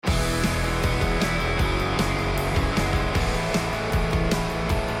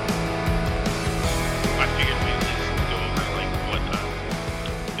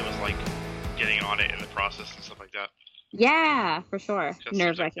Yeah, for sure. Just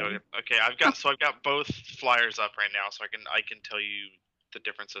Nerve seems like wracking. okay. I've got both flyers up right now, so I can tell you the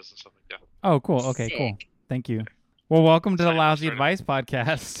differences and stuff like that. Oh, cool. Okay, Sick. cool. Thank you. Well, welcome to the Excited, Lousy started. Advice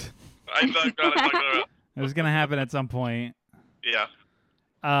Podcast. I'm not talking about. It was gonna happen at some point. Yeah.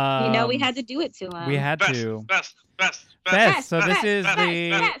 We had to do it to him. We had Best, to. best. So this is best,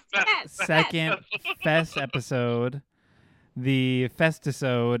 the best. second Fest episode, the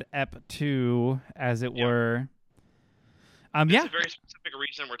Festisode EP2, as it were. There's a very specific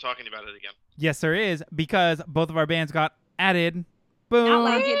reason we're talking about it again. Yes, there is, because both of our bands got added. Boom. Not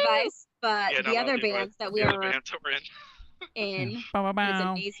Lousy Advice, but Yeah, the other bands that we are bands that we're in. in. Bow, bow, It's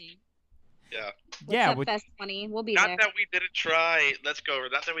bow. amazing. Yeah. What's Yeah, up, with- Fest 20? We'll be Not there. that we didn't try. Let's go over.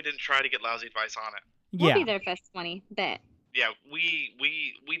 Not that we didn't try to get Lousy Advice on it. We'll be Yeah, there, Fest 20. Bet. Yeah, we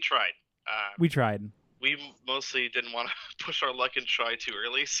tried. we tried. We mostly didn't want to push our luck and try too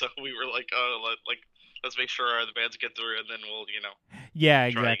early, so we were like, let's make sure the bands get through, and then we'll, Yeah,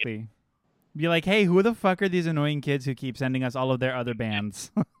 Try exactly. Be like, hey, who the fuck are these annoying kids who keep sending us all of their other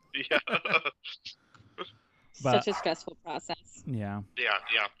bands? Yeah. But- Such a stressful process. Yeah.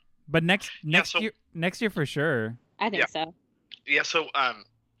 Yeah. But next so- year for sure. I think Yeah. so. Yeah, so I'd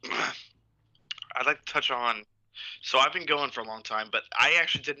like to touch on. So I've been going for a long time, but I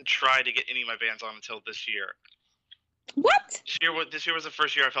actually didn't try to get any of my bands on until this year. What? This year was the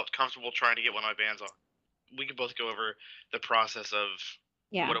first year I felt comfortable trying to get one of my bands on. We can both go over the process of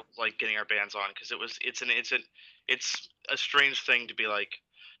Yeah. what it was like getting our bands on, because it's a strange thing to be like,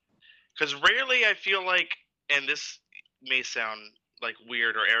 because rarely I feel like, and this may sound like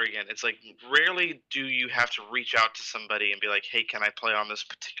weird or arrogant, it's like rarely do you have to reach out to somebody and be like, hey, can I play on this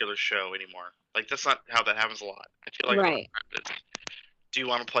particular show anymore? Like, that's not how that happens a lot. I feel like Right. it's, do you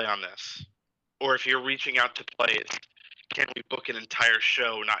want to play on this? Or if you're reaching out to play it, can we book an entire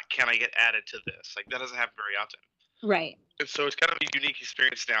show? Not can I get added to this? Like, that doesn't happen very often. Right. And so it's kind of a unique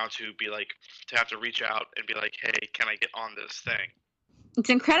experience now to be like, to have to reach out and be like, hey, can I get on this thing? It's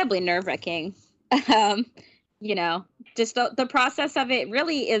incredibly nerve-wracking. Just the process of it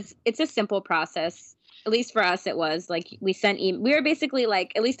really it's a simple process. At least for us, it was like we were basically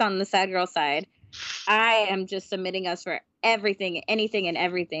like, at least on the Sad Girl side, I am just submitting us for everything, anything and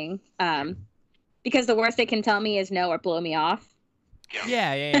everything. Because the worst they can tell me is no or blow me off.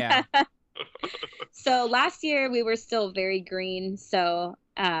 Yeah. So last year we were still very green. So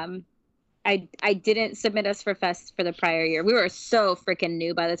I didn't submit us for Fest for the prior year. We were so freaking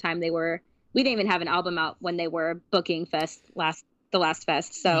new by the time we didn't even have an album out when they were booking the last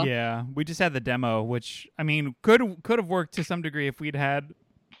Fest. So Yeah, we just had the demo, which I mean could have worked to some degree if we'd had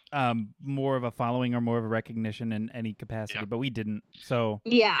more of a following or more of a recognition in any capacity, Yeah. but we didn't. So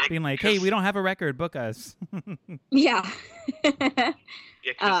yeah. being like, hey, we don't have a record, book us. Yeah.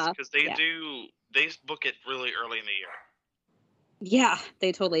 Yeah, because they yeah. they book it really early in the year. Yeah,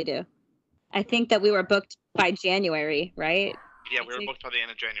 they totally do. I think that we were booked by January, right? Yeah, we were booked by the end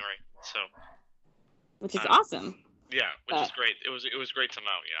of January. So Which is awesome. yeah, which is great. It was great to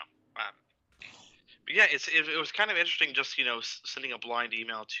know. But yeah, it was kind of interesting just sending a blind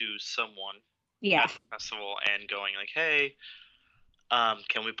email to someone Yeah. at the festival and going like, hey,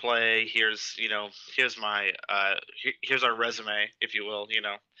 can we play? Here's my here's our resume, if you will.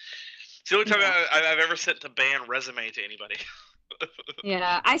 It's the only time I've ever sent a band resume to anybody.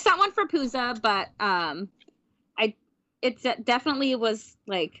 Yeah, I sent one for Pooza, but it definitely was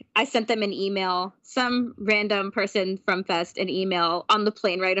like I sent them an email. Some random person from Fest an email on the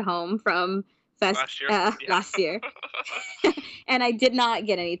plane ride home from Fest last year, and I did not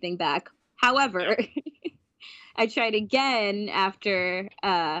get anything back. However, I tried again after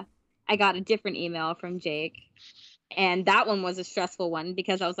I got a different email from Jake. And that one was a stressful one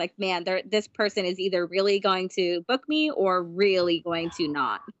because I was like, man, this person is either really going to book me or really going to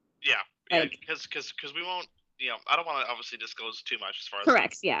not. Yeah, because we won't. I don't want to obviously disclose too much as far as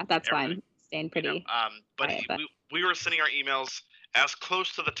correct. Yeah, that's why everything. I'm staying pretty. But quiet, but we were sending our emails as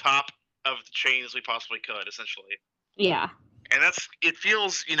close to the top of the chain as we possibly could, essentially. Yeah, And it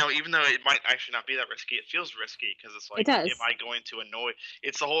feels, even though it might actually not be that risky, it feels risky because it's like, It does. am I going to annoy?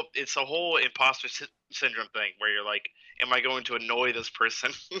 It's the whole imposter syndrome thing where you're like, am I going to annoy this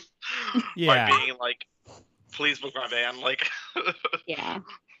person Yeah. by being like, please book my band? Like, yeah.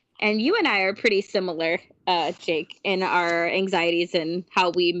 And you and I are pretty similar, Jake, in our anxieties and how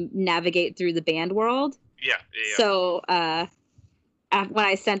we navigate through the band world. yeah. So when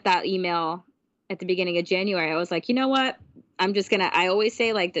I sent that email at the beginning of January, I was like, you know what? I always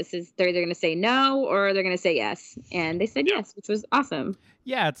say like they're either going to say no or they're going to say yes. And they said yes, which was awesome.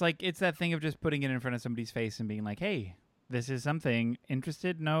 Yeah, it's that thing of just putting it in front of somebody's face and being like, hey, this is something.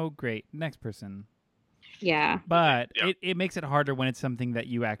 Interested? No? Great. Next person. Yeah. But it makes it harder when it's something that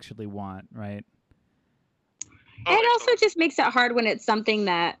you actually want, right? It also just makes it hard when it's something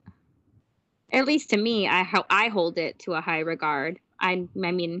that, at least to me, I hold it to a high regard. I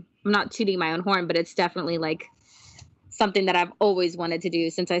mean, I'm not tooting my own horn, but it's definitely like something that I've always wanted to do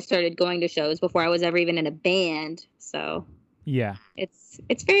since I started going to shows before I was ever even in a band. So yeah,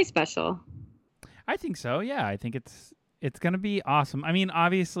 it's very special. I think so. Yeah, I think it's gonna be awesome. I mean,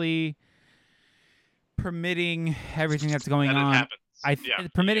 obviously, permitting everything that's going on,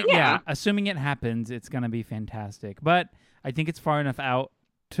 assuming it happens, it's gonna be fantastic. But I think it's far enough out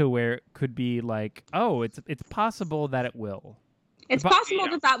to where it could be like, oh, it's possible that it will. It's possible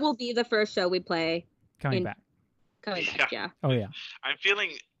that will be the first show we play coming back. Yeah. Oh yeah.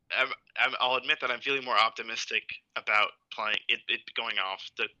 I'll admit that I'm feeling more optimistic about playing it going off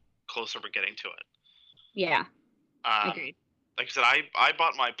the closer we're getting to it. Yeah. Agreed. Like I said, I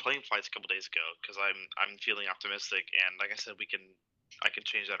bought my plane flights a couple days ago because I'm feeling optimistic, and like I said, I can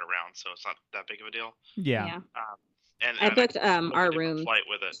change that around, so it's not that big of a deal. Yeah. And I booked our room flight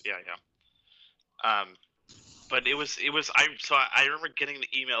with it. Yeah. But it was I remember getting the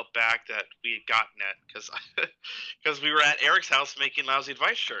email back that we had gotten it because we were at Eric's house making Lousy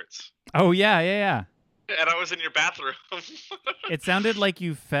Advice shirts. Oh yeah. And I was in your bathroom. It sounded like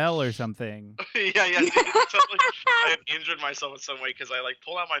you fell or something. Yeah. It sounded like I had injured myself in some way because I like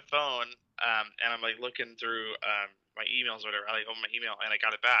pulled out my phone and I'm like looking through my emails or whatever. I like opened my email and I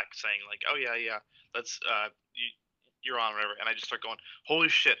got it back saying like, oh yeah, let's you're on whatever, and I just start going, holy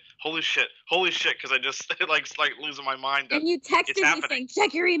shit, because I just like losing my mind. And you texted me saying,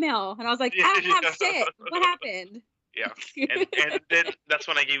 check your email, and I was like, I don't have shit. What happened? Yeah, and then that's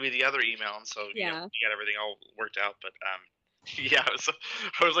when I gave you the other email, and so you got everything all worked out. But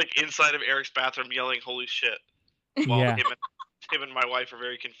I was like inside of Eric's bathroom yelling, holy shit, while him and my wife are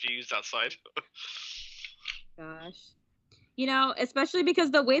very confused outside. Gosh. You know, especially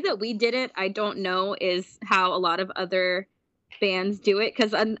because the way that we did it, I don't know is how a lot of other bands do it.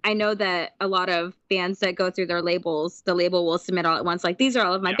 Because I know that a lot of bands that go through their labels, the label will submit all at once. Like, these are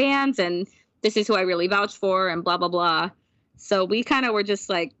all of my bands, and this is who I really vouch for, and blah, blah, blah. So we kind of were just,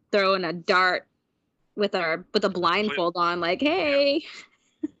 like, throwing a dart with a blindfold on, like, hey,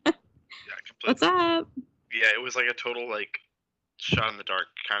 what's up? Yeah, it was like a total, like, shot in the dark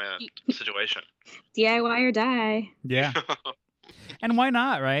kind of situation. DIY or die. Yeah. And why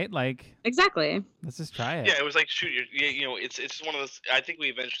not, right? Like, exactly. Let's just try it. Yeah, it was like, shoot, it's one of those. I think we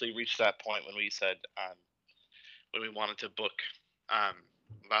eventually reached that point when we said, when we wanted to book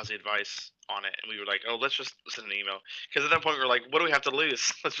Lousy Advice on it, and we were like, oh, let's just send an email. Because at that point we were like, what do we have to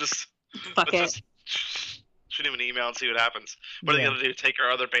lose? Let's just shoot him an email and see what happens. What are they gonna do? Take our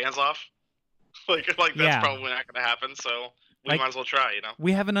other bands off? Like that's probably not gonna happen. So. We might as well try,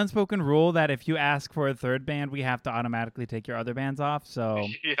 We have an unspoken rule that if you ask for a third band, we have to automatically take your other bands off. So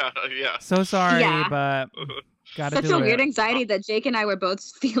yeah. So sorry, but gotta do it. Such a weird anxiety that Jake and I were both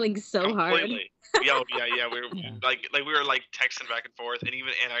feeling so hard. Yeah. We were like we were like texting back and forth, and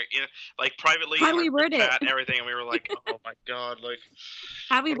even like privately. How we worded and everything, and we were like, oh my god, like.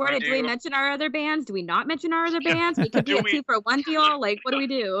 How we worded? Do we mention our other bands? Do we not mention our other bands? We could do a 2-for-1 deal. Like, what do we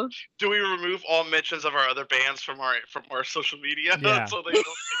do? Do we remove all mentions of our other bands from our social media so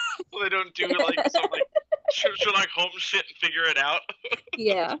they don't do like some like Sherlock Holmes shit and figure it out?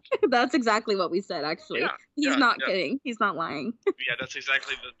 Yeah, that's exactly what we said. Actually, he's not kidding. He's not lying. Yeah, that's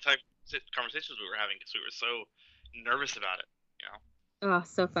exactly the type of conversations we were having because we were so nervous about it. Oh,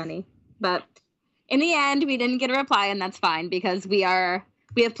 so funny. But in the end, we didn't get a reply, and that's fine because we have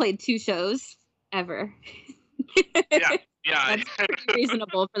played 2 shows ever. Yeah. That's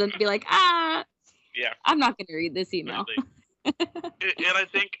reasonable for them to be like, I'm not going to read this email. And I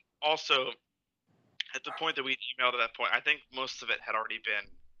think also at the point that we emailed at that point, I think most of it had already been.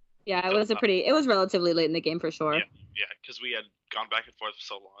 Yeah, it was relatively late in the game for sure. Yeah, because we had gone back and forth for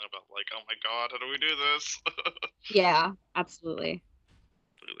so long about like, oh my god, how do we do this? Yeah, absolutely.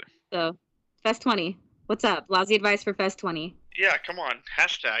 So, Fest 20. What's up? Lousy Advice for Fest 20. Yeah, come on.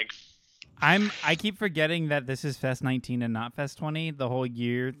 Hashtag. I keep forgetting that this is Fest 19 and not Fest 20. The whole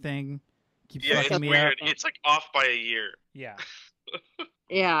year thing keeps fucking me weird. up. It's like off by a year. Yeah.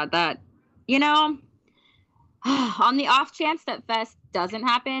 Yeah, that, on the off chance that Fest doesn't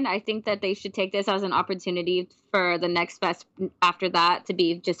happen, I think that they should take this as an opportunity for the next Fest after that to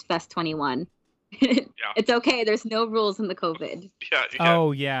be just Fest 21. It's okay. There's no rules in the COVID. Yeah.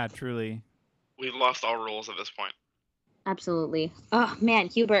 Oh, yeah, truly. We've lost all rules at this point. Absolutely. Oh, man,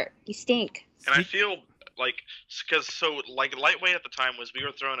 Hubert, you stink. And I feel like, because Lightweight at the time we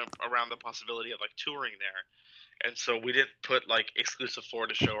were throwing around the possibility of like touring there. And so we didn't put like exclusive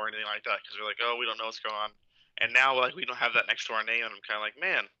Florida show or anything like that because we're like, oh, we don't know what's going on. And now like we don't have that next to our name, and I'm kind of like,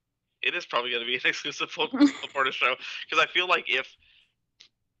 man, it is probably going to be an exclusive Florida show because I feel like if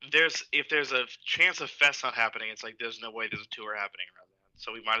there's a chance of Fest not happening, it's like there's no way there's a tour happening around that.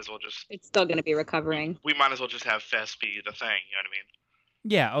 So we might as well just. It's still going to be recovering. We might as well just have Fest be the thing. You know what I mean?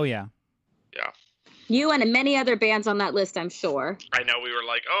 Yeah. Oh yeah. Yeah. You and many other bands on that list, I'm sure. I know. We were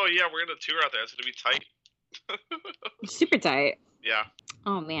like, oh yeah, we're gonna tour out there. It's gonna be tight. Super tight. Yeah.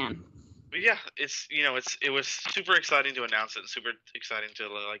 Oh man. But yeah, it was super exciting to announce it. Super exciting to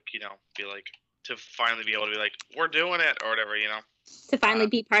be like to finally be able to be like, we're doing it or whatever. To finally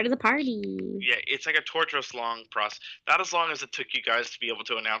be part of the party. Yeah, it's like a torturous long process. Not as long as it took you guys to be able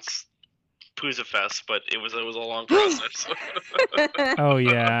to announce Pooza Fest, but it was a long process. Oh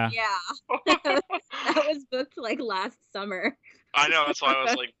yeah. Yeah. That was booked like last summer. I know, that's why I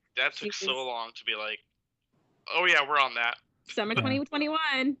was like, that took so long to be like, oh yeah, we're on that. Summer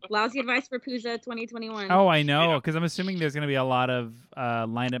 2021. Lousy advice for Pooza 2021. Oh, I know, because I'm assuming there's going to be a lot of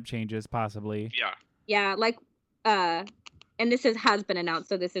lineup changes, possibly. Yeah. Yeah, like, and this has been announced,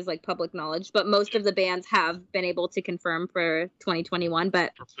 so this is like public knowledge, but most of the bands have been able to confirm for 2021.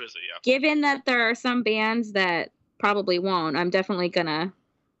 But for Pooza, yeah. Given that there are some bands that probably won't, I'm definitely going to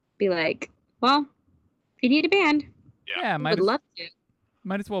be like, well, if you need a band, I would love to.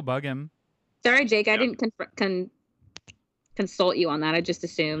 Might as well bug him. Sorry, Jake, I didn't consult you on that. I just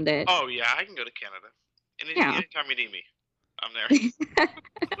assumed that. Oh yeah, I can go to Canada. Anytime you need me, I'm there.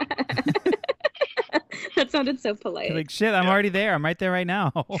 That sounded so polite. You're like, shit, I'm already there. I'm right there right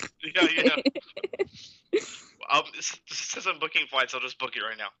now. Yeah. Since I'm booking flights, I'll just book it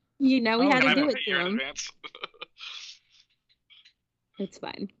right now. We had to do it to him. It's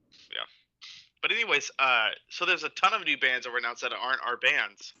fine. Yeah. But anyways, so there's a ton of new bands that were announced that aren't our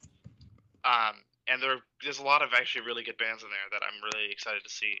bands. And there's a lot of actually really good bands in there that I'm really excited to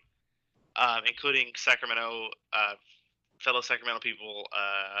see, including Sacramento, fellow Sacramento people,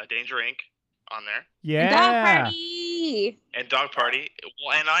 Danger Inc. on there. Yeah. And Dog Party.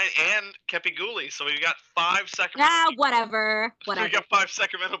 Well, and Kepi Ghoulie. So we've got 5 Sacramento. Whatever. We got 5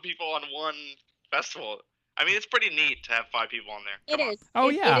 Sacramento people on one festival. I mean, it's pretty neat to have 5 people on there. It is. Oh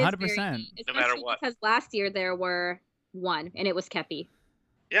yeah, 100%. No matter what. Because last year there were 1, and it was Kepi.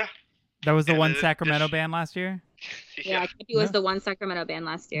 Yeah. That was the one Sacramento band last year? Yeah, Kepi was the one Sacramento band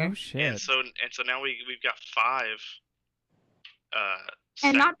last year. Oh shit. And so now we've got 5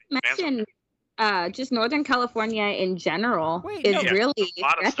 and not to mention just Northern California in general really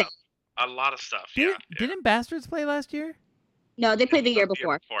a lot of stuff. Didn't Bastards play last year? No, they played the year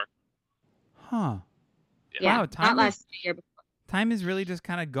before. Huh. Yeah, wow, the year before. Time is really just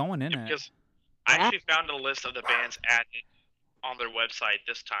kind of going in it. Because I actually found a list of the bands added on their website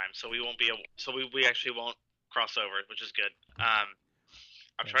this time, so we won't be able. So we actually won't cross over, which is good. I'm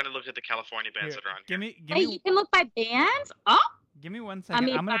trying to look at the California bands that are on here. You can look by bands. Oh, give me 1 second.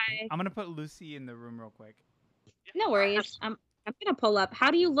 I'm gonna put Lucy in the room real quick. No worries. I'm gonna pull up. How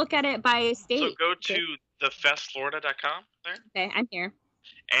do you look at it by state? So go to thefestflorida.com there. Okay, I'm here.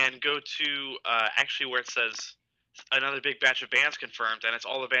 And go to actually where it says another big batch of bands confirmed, and it's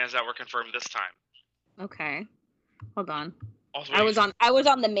all the bands that were confirmed this time. Okay, hold on. Also, I was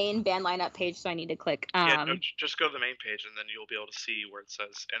on the main band lineup page, so I need to click. Just go to the main page, and then you'll be able to see where it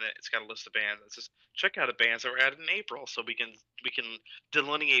says, and it's got a list of bands. It says check out the bands that were added in April, so we can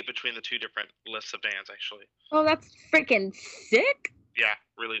delineate between the 2 different lists of bands actually. Oh, that's freaking sick! Yeah,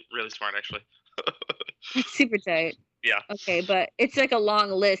 really, really smart actually. That's super tight. Yeah. Okay, but it's like a long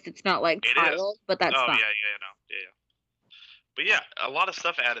list. It's not like tiled, but that's fine. Yeah. But yeah, a lot of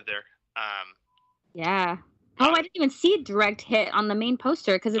stuff added there. Yeah. Oh, I didn't even see a direct hit on the main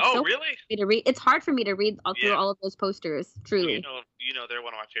poster because it's so really? hard for me to read. It's hard for me to read through all of those posters. Truly. You know, they're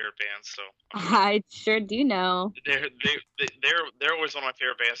one of my favorite bands. So I sure do know. They're always one of my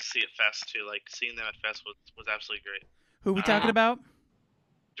favorite bands to see at Fest too. Like seeing them at Fest was absolutely great. Who are we talking about?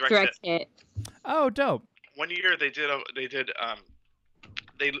 Direct hit. Oh, dope. One year they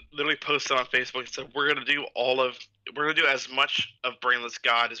literally posted on Facebook and said we're gonna do as much of Brainless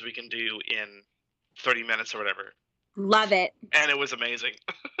God as we can do in 30 minutes or whatever. Love it. And it was amazing.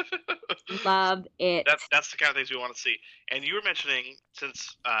 Love it. That's the kind of things we want to see. And you were mentioning,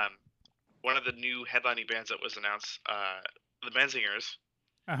 since one of the new headlining bands that was announced, the Menzingers,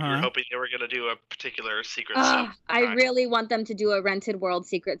 you were hoping they were going to do a particular secret set. I really want them to do a Rented World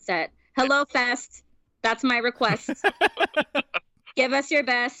secret set. Hello, Fest. That's my request. Give us your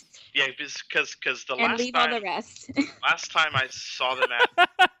best. Yeah, because and leave all the rest. Last time I saw them at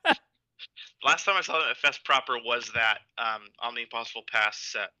Fest proper was that on the Impossible Pass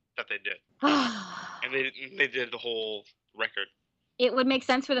set that they did. And they did the whole record. It would make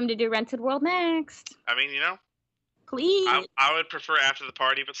sense for them to do Rented World next. I mean, please. I would prefer After the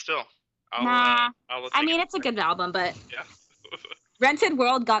Party, but still. I mean, it's a good album, but yeah. Rented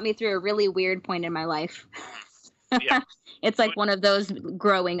World got me through a really weird point in my life. Yeah. It's like one of those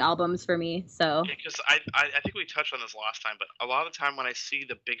growing albums for me. So. Because I think we touched on this last time, but a lot of the time when I see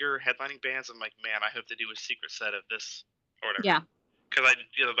the bigger headlining bands, I'm like, man, I hope to do a secret set of this or whatever. Yeah. Because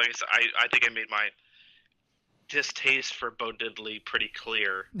like I said, I think I made my distaste for Bo Diddley pretty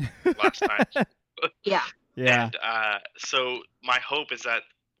clear last time. Yeah. Yeah. And so my hope is that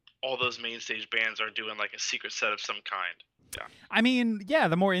all those main stage bands are doing like a secret set of some kind. Yeah. I mean, yeah,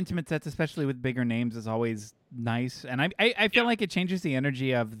 the more intimate sets, especially with bigger names, is always nice, and I feel like it changes the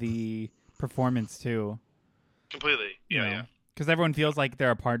energy of the performance too. Completely. Yeah. Because everyone feels like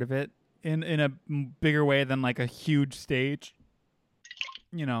they're a part of it in a bigger way than like a huge stage.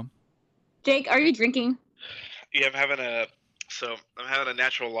 Jake, are you drinking? Yeah, I'm having a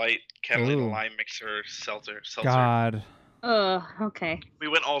Natural Light Catalina Lime Mixer seltzer. God. Okay. We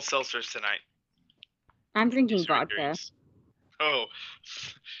went all seltzers tonight. I'm drinking vodka. Drinks. Oh,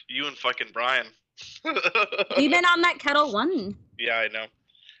 you and fucking Brian. We've been on that Kettle One. Yeah, I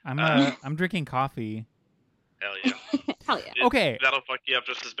know. I'm drinking coffee. Hell yeah. Hell yeah. Okay. That'll fuck you up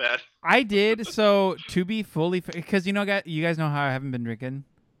just as bad. I did. So to be fully, because you guys know how I haven't been drinking.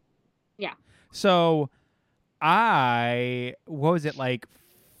 Yeah. So what was it, like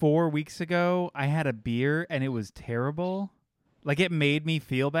 4 weeks ago? I had a beer and it was terrible. Like it made me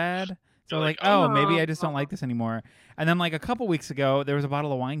feel bad. So like, maybe I just don't like this anymore. And then like a couple weeks ago, there was a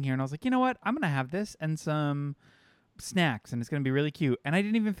bottle of wine here, and I was like, you know what? I'm gonna have this and some snacks, and it's gonna be really cute. And I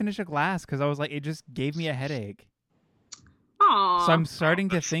didn't even finish a glass because I was like, it just gave me a headache. Aww. So I'm starting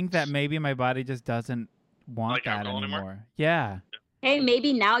to think that maybe my body just doesn't want like that anymore. Anymore. Yeah. Hey,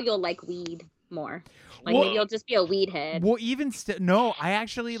 maybe now you'll like weed more. Like maybe you'll just be a weed head. Well, even no, I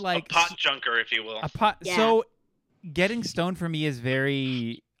actually like a pot junker, if you will. A pot. Yeah. So getting stoned for me is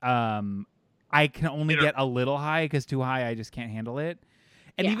very. I can only get a little high because too high I just can't handle it,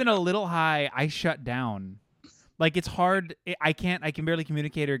 and even a little high I shut down. Like it's hard. I can barely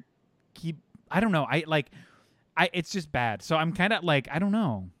communicate or keep. I don't know. It's just bad. So I'm kind of like, I don't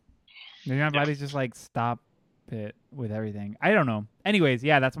know. Maybe my body's just like, stop it with everything. I don't know. Anyways,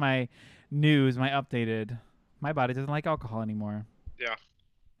 yeah, that's my news. My updated. My body doesn't like alcohol anymore. Yeah.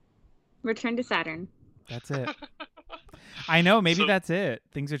 Return to Saturn. That's it. I know. Maybe that's it.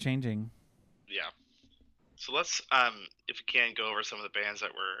 Things are changing. Yeah. So let's, if we can, go over some of the bands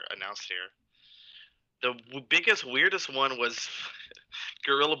that were announced here. The biggest, weirdest one was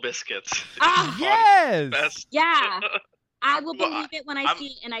Gorilla Biscuits. Ah, yes! Yeah. I will believe it when I see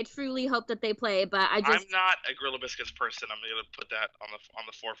it, and I truly hope that they play, but I'm not a Gorilla Biscuits person. I'm going to put that on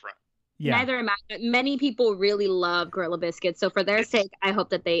the forefront. Yeah. Neither am I, but many people really love Gorilla Biscuits, so for their sake, I hope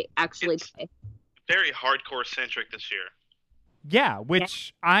that they actually play. Very hardcore-centric this year. Yeah,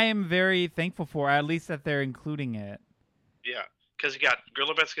 which I am very thankful for, at least that they're including it. Yeah, because you got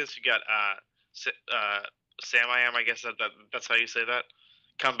Gorilla Biscuits, you got Sam I Am, I guess that's how you say that.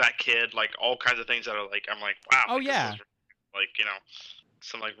 Comeback Kid, like all kinds of things that are like, I'm like, wow. Oh, yeah. Like,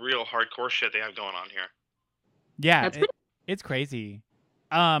 some like real hardcore shit they have going on here. Yeah, it's crazy.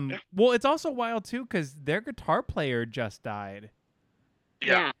 Well, it's also wild too because their guitar player just died.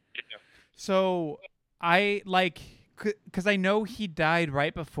 Yeah. So I because I know he died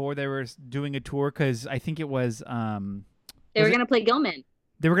right before they were doing a tour because I think it was they were gonna play Gilman.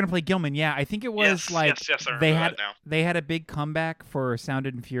 They were gonna play Gilman, yeah. I think it was yes, they had a big comeback for Sound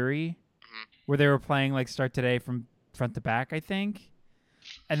and Fury, where they were playing like Start Today from front to back, I think,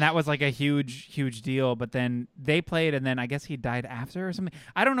 and that was like a huge deal. But then they played, and then I guess he died after or something.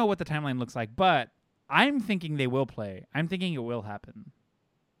 I don't know what the timeline looks like, but I'm thinking they will play. I'm thinking it will happen.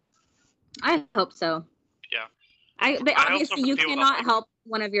 I hope so. Yeah. Obviously, you cannot help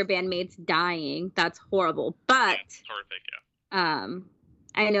one of your bandmates dying. That's horrible. But it's horrific, yeah.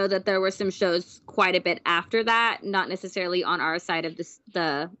 I know that there were some shows quite a bit after that, not necessarily on our side of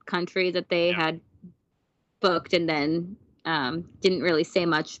the country that they had booked, and then didn't really say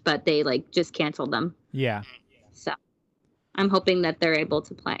much, but they just canceled them. Yeah. So I'm hoping that they're able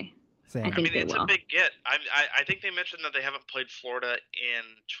to play. Same. I think it's will. A big get. I think they mentioned that they haven't played Florida in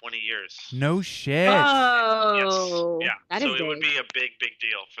 20 years. No shit. Oh, yes. Yeah. That so is it would be a big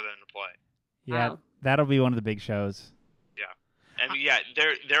deal for them to play. Yeah, wow. That'll be one of the big shows. Yeah, and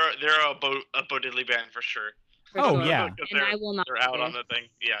they're a Bo Diddley band for sure. Yeah. And I will not. They're out on the thing.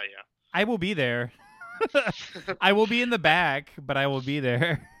 Yeah. I will be there. I will be in the back, but I will be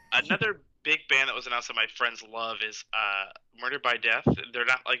there. Another big band that was announced that my friends love is Murdered by Death. They're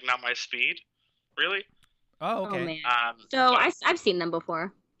not my speed, Really? Oh, okay. Oh, man. So I've seen them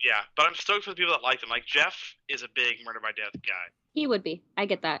before. Yeah, but I'm stoked for the people that like them. Like Jeff is a big Murder by Death guy. He would be. I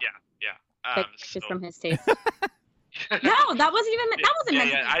get that. Yeah. Just from his taste. No, that wasn't meant to be.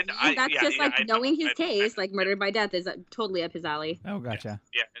 That's just knowing his taste. Like Murder by Death is totally up his alley. Oh, gotcha.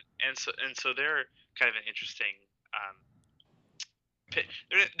 Yeah, and so they're kind of an interesting.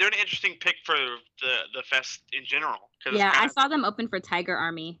 They're an interesting pick for the fest in general. Yeah, I saw them open for Tiger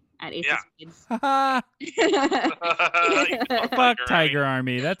Army at Ace of Spades. Fuck Tiger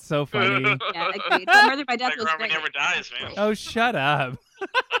Army. That's so funny. Yeah, agreed. But Murder by Death Tiger Army never dies, man. Oh, shut up.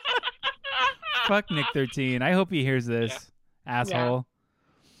 Fuck Nick 13. I hope he hears this, asshole.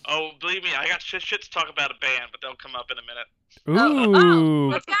 Yeah. Oh, believe me, I got shit to talk about a band, but they'll come up in a minute. Ooh.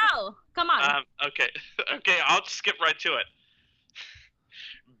 Let's go. Come on. Okay, I'll just skip right to it.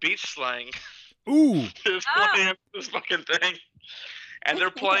 Beach Slang. Ooh. is playing this fucking thing, and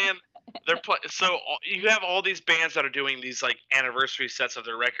they're playing. So you have all these bands that are doing these like anniversary sets of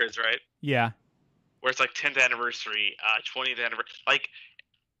their records, right? Yeah. Where it's like 10th anniversary, 20th anniversary. Like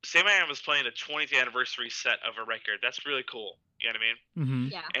Sam I Am was playing a 20th anniversary set of a record. That's really cool. You know what I mean?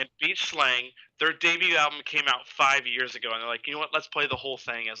 Yeah. And Beach Slang, their debut album came out 5 years ago, and they're like, you know what? Let's play the whole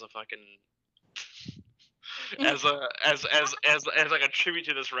thing as a fucking as like a tribute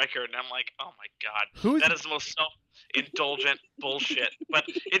to this record. And I'm like, oh my god, that is the most self-indulgent bullshit. But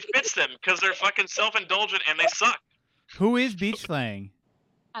it fits them because they're fucking self-indulgent and they suck. Who is Beach Slang?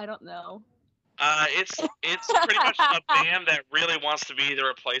 I don't know. It's pretty much a band that really wants to be the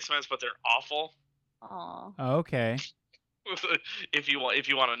replacements, but they're awful. Oh. Okay. if you want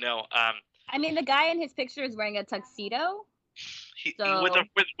to know. I mean, the guy in his picture is wearing a tuxedo.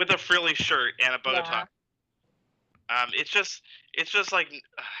 With a frilly shirt and a bow tie. It's just like, man,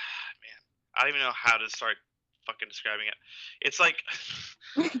 I don't even know how to start fucking describing it. It's like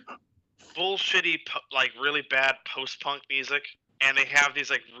bullshitty, like really bad post-punk music, and they have these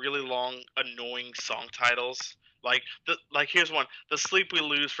like really long, annoying song titles. Like here's one: "The Sleep We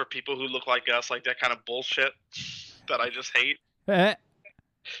Lose for People Who Look Like Us," like that kind of bullshit that I just hate.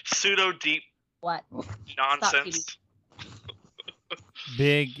 Pseudo deep nonsense.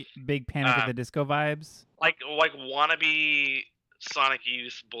 Big Panic at the Disco vibes. Like wannabe Sonic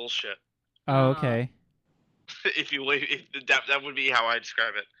Youth bullshit. Oh, okay. If that would be how I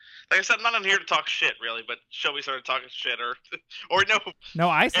describe it. Like I said, I'm not in here to talk shit, really, but Shelby started talking shit, or no. No,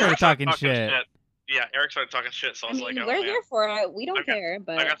 I started talking shit. Yeah, Eric started talking shit, so I was like, oh, we're here for it. We don't care,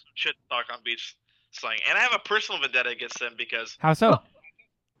 but I got some shit to talk on Beach Slang, and I have a personal vendetta against them because how so?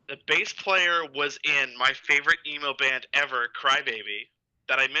 The bass player was in my favorite emo band ever, Crybaby,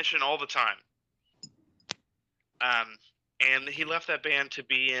 that I mention all the time. And he left that band to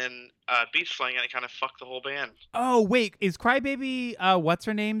be in Beach Slang, and it kind of fucked the whole band. Oh, wait. Is Crybaby what's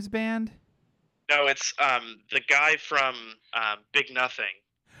her name's band? No, it's the guy from Big Nothing.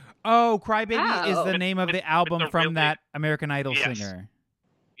 Oh, Crybaby is the name of the album from that American Idol singer.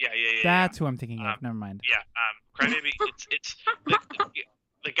 Yeah. That's who I'm thinking of. Never mind. Yeah, Crybaby, it's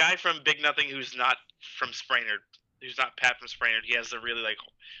the guy from Big Nothing who's not from Sprainerd, who's not Pat from Sprainerd. He has the really like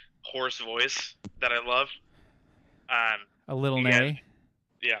hoarse voice that I love. A little nay.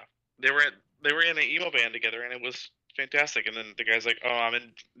 Yeah, they were in an emo band together, and it was fantastic. And then the guy's like, "Oh, I'm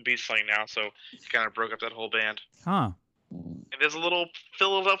in Beach Slang now," so he kind of broke up that whole band. Huh. And there's a little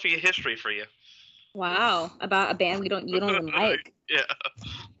Philadelphia history for you. Wow, about a band you don't even like. Yeah.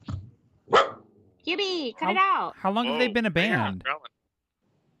 QB, cut it out. How long have they been a band?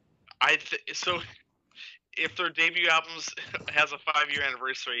 So if their debut albums has a 5-year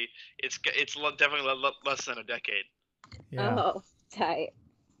anniversary, it's definitely less than a decade. Yeah. Oh, tight.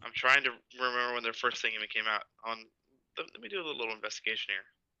 I'm trying to remember when their first thing even came out. Let me do a little investigation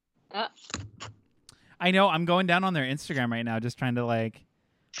here. I know. I'm going down on their Instagram right now, just trying to like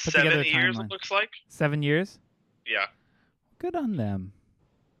put 7 together a years. timeline. It looks like 7 years. Yeah. Good on them.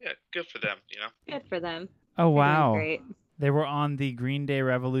 Yeah, good for them. You know. Good for them. Oh wow. Great. They were on the Green Day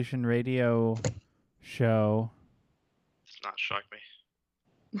Revolution radio show. Does not shock me.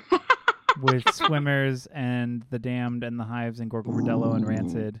 With Swimmers and The Damned and The Hives and Gorgo Bordello and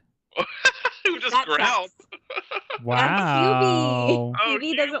Rancid. Who just growled? Wow. That's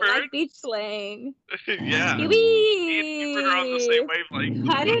QB doesn't like Beach Slang. Yeah. QB. We're on the same wavelength.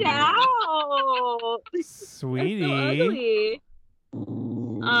 Cut it out. Sweetie. So ugly.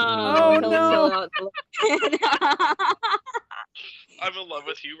 Oh no. I'm in love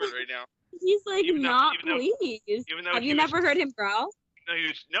with Hubert right now. He's like, please. Have you never heard him growl?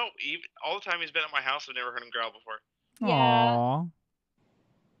 No, all the time he's been at my house, I've never heard him growl before. Aww.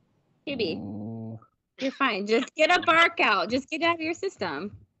 QB, you're fine. Just get a bark out. Just get it out of your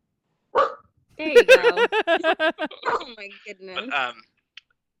system. There you go. Oh my goodness. But,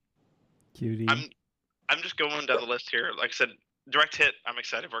 cutie. I'm just going down the list here. Like I said, Direct Hit, I'm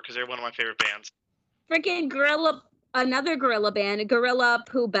excited for because they're one of my favorite bands. Freaking another gorilla band, Gorilla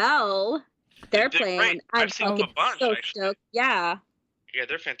Poubelle. They're playing. Great. I've seen them a bunch, so actually. Stoked. Yeah. Yeah,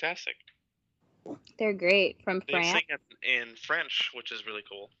 they're fantastic. They're great from they France. Sing in French, which is really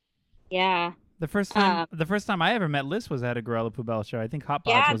cool. Yeah. The first time I ever met Liz was at a Gorilla Poubelle show. I think Hot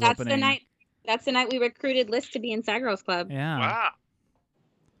Pods was opening. That's the night we recruited Liz to be in Sad Girls Club. Yeah. Wow.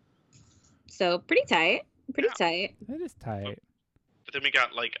 So pretty tight. Pretty tight. It is tight. But then we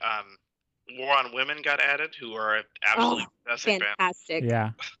got like War on Women got added, who are absolutely fantastic.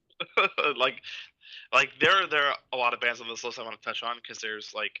 Yeah. like there are a lot of bands on this list I want to touch on because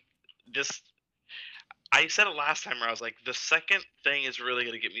there's like this. I said it last time where I was like, the second thing is really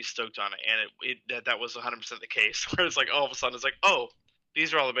going to get me stoked on it, and that was 100% the case. Where it's like all of a sudden it's like, oh,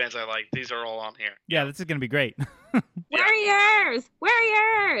 these are all the bands I like. These are all on here. Yeah, this is going to be great. Warriors.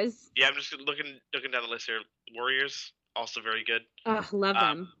 Yeah, I'm just looking down the list here. Warriors, also very good. Oh, love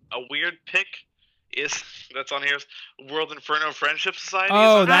them. A weird pick that's on here is World Inferno Friendship Society.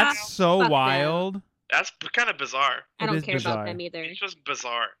 Oh, that's so wild. Them. That's kind of bizarre. I don't care about them either. It's just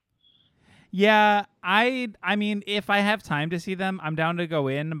bizarre. Yeah, I mean, if I have time to see them, I'm down to go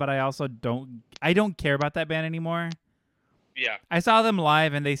in, but I also don't care about that band anymore. Yeah. I saw them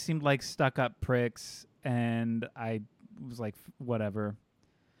live and they seemed like stuck-up pricks, and I was like, whatever.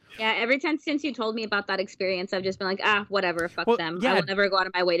 Yeah, every time since you told me about that experience, I've just been like, whatever, fuck them. Yeah. I will never go out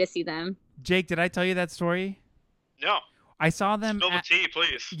of my way to see them. Jake, did I tell you that story? No. I saw them. Spill the tea,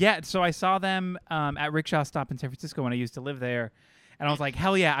 please. Yeah, so I saw them at Rickshaw Stop in San Francisco when I used to live there, and I was like,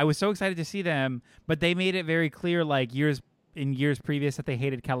 hell yeah! I was so excited to see them, but they made it very clear, like years previous, that they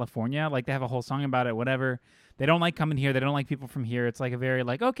hated California. Like they have a whole song about it. Whatever. They don't like coming here. They don't like people from here. It's like a very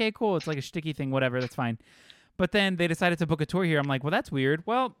like, okay, cool. It's like a shticky thing. Whatever. That's fine. But then they decided to book a tour here. I'm like, well, that's weird.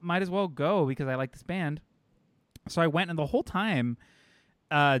 Well, might as well go because I like this band. So I went, and the whole time,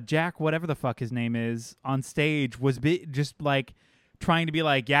 Jack, whatever the fuck his name is, on stage was just like trying to be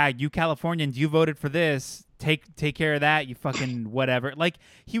like, yeah, you Californians, you voted for this. Take care of that, you fucking whatever. Like,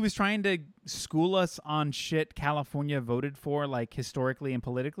 he was trying to school us on shit California voted for, like, historically and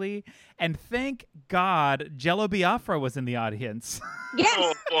politically. And thank God Jello Biafra was in the audience. Yes.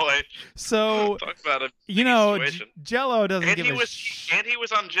 Oh, boy. So, talk about a Jello doesn't give a shit. And he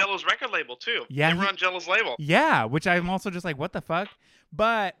was on Jello's record label, too. Yeah. They were on Jello's label. Yeah, which I'm also just like, what the fuck?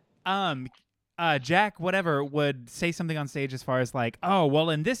 But, Jack, whatever, would say something on stage as far as like, oh,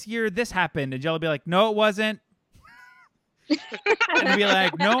 well, in this year, this happened. And Jello would be like, no, it wasn't. And he'd be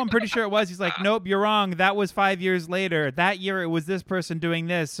like, no, I'm pretty sure it was. He's like, nope, you're wrong. That was 5 years later. That year, it was this person doing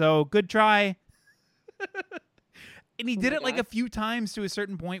this. So good try. And he did it like a few times to a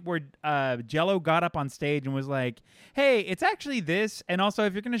certain point where Jello got up on stage and was like, hey, it's actually this. And also,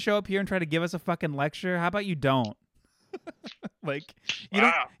 if you're going to show up here and try to give us a fucking lecture, how about you don't? Like,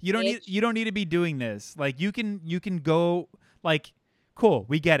 you don't need to be doing this. Like, you can go, like, cool,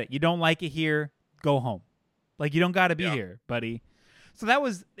 we get it. You don't like it here, go home. Like, you don't got to be here, buddy. So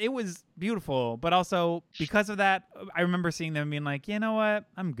it was beautiful, but also because of that, I remember seeing them being like, you know what,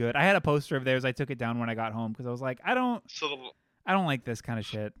 I'm good. I had a poster of theirs. I took it down when I got home because I was like, I don't like this kind of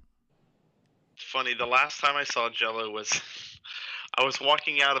shit. Funny, the last time I saw Jello was I was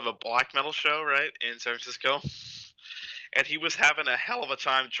walking out of a black metal show, right, in San Francisco. And he was having a hell of a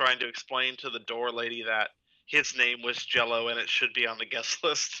time trying to explain to the door lady that his name was Jello and it should be on the guest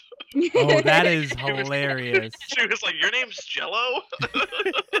list. Oh, that is hilarious. She was like, "Your name's Jello?"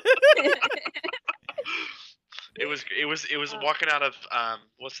 It was walking out of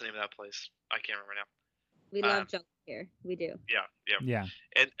what's the name of that place? I can't remember now. We love Jello here. We do. Yeah.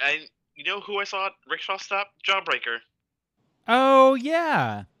 And you know who I saw at Rickshaw Stop? Jawbreaker. Oh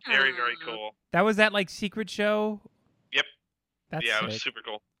yeah. Very cool. That was that like secret show. Yep. That's sick. It was super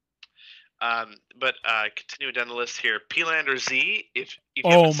cool. But continuing down the list here, P-Lander Z. If you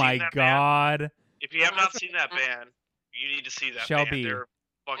oh my god! Band, if you have not seen that band, you need to see that Shelby. band. They're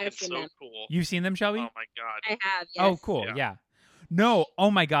fucking so cool. You've seen them, Shelby? Oh my god! I have. Yes. Oh, cool. Yeah. No.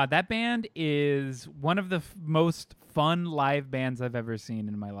 Oh my god, that band is one of the most fun live bands I've ever seen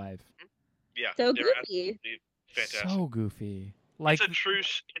in my life. Yeah. So goofy. Fantastic. So goofy. Like it's a true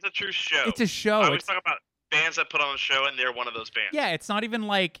show. It's a show. I always talk about bands that put on a show, and they're one of those bands. Yeah, it's not even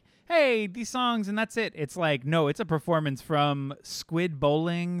like, hey, these songs and that's it. It's like, no, it's a performance from Squid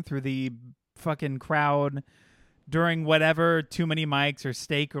Bowling through the fucking crowd during whatever, Too Many Mics or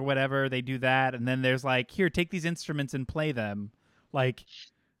Steak or whatever. They do that, and then there's like, here, take these instruments and play them. Like,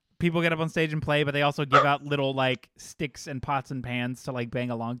 people get up on stage and play, but they also give out little like sticks and pots and pans to like bang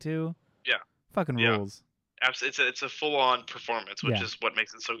along to. Yeah. Fucking rules. It's a full-on performance, which is what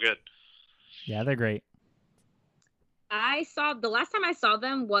makes it so good. Yeah, they're great. The last time I saw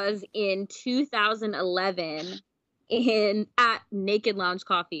them was in 2011 at Naked Lounge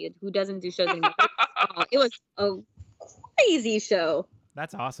Coffee, who doesn't do shows anymore. It was a crazy show.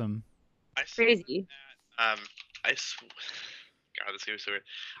 That's awesome. Crazy. God, this is so weird.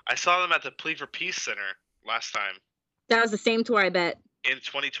 I saw them at the Plea for Peace Center last time. That was the same tour, I bet. In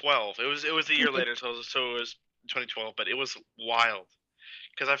 2012. It was a year later, so it was 2012, but it was wild.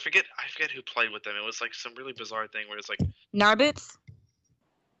 Because I forget who played with them. It was like some really bizarre thing where it's like Narbits?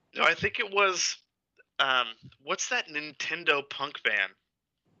 No, I think it was what's that Nintendo punk band?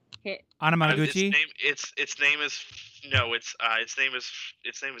 Anamanaguchi? Its name is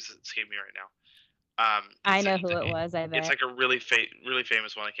escaping me right now. I know who it was, I bet. It's like a really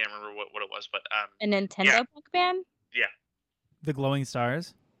famous one. I can't remember what it was, but a Nintendo punk band? Yeah. The Glowing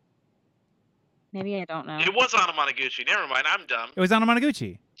Stars? Maybe I don't know. It was Anamanaguchi. Never mind, I'm dumb. It was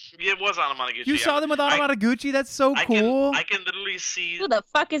Anamanaguchi. It was Anamanaguchi. You saw them with Anamanaguchi? That's so cool. I can literally see... Who the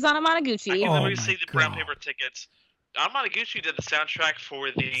fuck is Anamanaguchi? I can literally see the brown paper tickets. Anamanaguchi did the soundtrack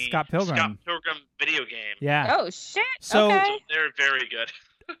for the Scott Pilgrim video game. Yeah. Oh, shit. So they're very good.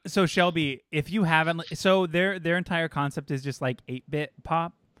 So Shelby, if you haven't... So their entire concept is just like 8-bit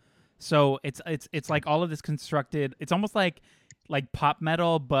pop. So it's like all of this constructed... It's almost like pop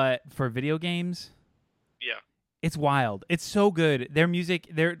metal, but for video games. Yeah. It's wild. It's so good. Their music,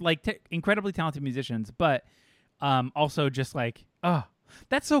 they're like incredibly talented musicians, but also just like, oh,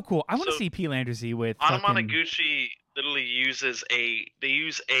 that's so cool. I want to see P. Landersy with Anamanaguchi literally uses a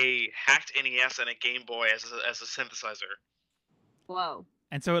hacked NES and a Game Boy as a synthesizer. Whoa.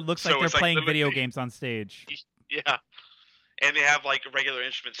 And so it looks like they're playing video games on stage. Yeah. And they have like regular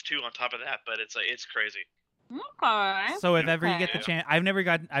instruments too on top of that, but it's crazy. Okay. So if ever you get the chance, I've never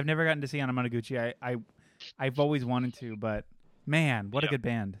gotten to see Anamanaguchi. I've always wanted to, but man, what a good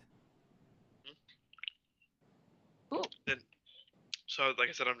band. So like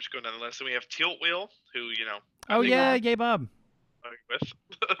I said, I'm just going down the list. And we have Tilt Wheel, who Oh yeah, Gay Bob. With.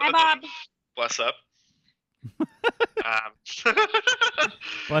 Hi Bob. Bless up.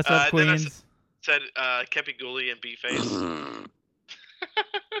 Bless up, Queens. Said Kepi Gooley and B-Face.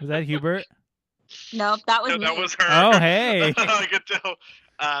 Was that Hubert? Nope, that was me. That was her. Oh, hey. I could tell.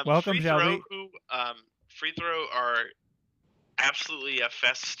 Welcome, Shelby. Free Throw are absolutely a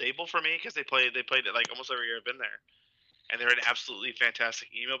fest staple for me because they played it like almost every year I've been there, and they're an absolutely fantastic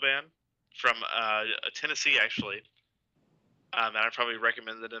emo band from Tennessee actually. And I probably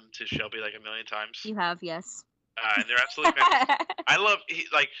recommended them to Shelby like a million times. You have, yes. And they're absolutely fantastic. I love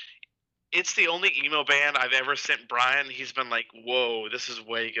it's the only emo band I've ever sent Brian. He's been like, "Whoa, this is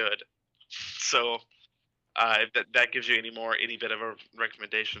way good." So, if that gives you any bit of a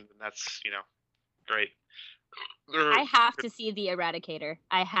recommendation, then that's great. I have to see the Eradicator.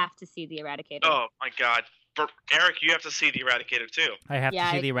 Oh my God, Eric, you have to see the Eradicator too. I have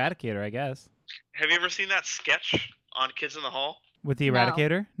to see the Eradicator, I guess. Have you ever seen that sketch on Kids in the Hall with the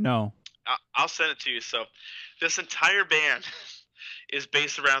Eradicator? No. I'll send it to you. So, this entire band is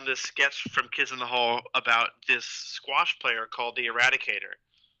based around this sketch from Kids in the Hall about this squash player called the Eradicator.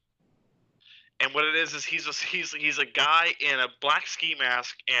 And what it is he's a guy in a black ski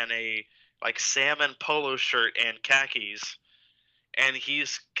mask and a like salmon polo shirt and khakis, and he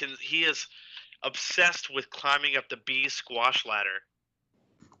is obsessed with climbing up the B squash ladder,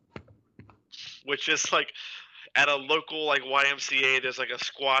 which is like at a local like YMCA. There's like a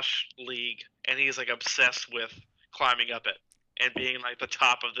squash league, and he's like obsessed with climbing up it and being like the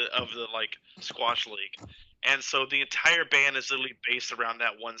top of the like squash league. And so the entire band is literally based around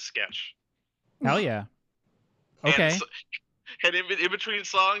that one sketch. Hell yeah. Okay. And in between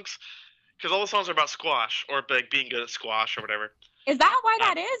songs, because all the songs are about squash or like being good at squash or whatever. Is that why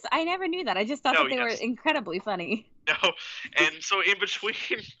that is? I never knew that. I just thought that they were incredibly funny. No, and so in between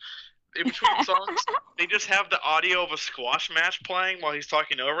songs, they just have the audio of a squash match playing while he's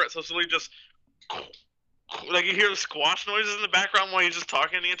talking over it. So it's literally just like you hear the squash noises in the background while he's just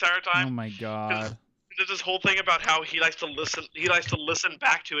talking the entire time. Oh my God. There's this whole thing about how he likes to listen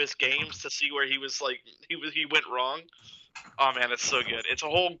back to his games to see where he went wrong. Oh man, it's so good. It's a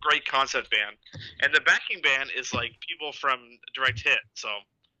whole great concept band, and the backing band is like people from Direct Hit. So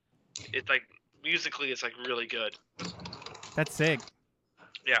it's like musically, it's like really good. That's sick.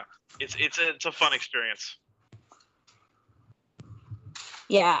 Yeah, it's a fun experience.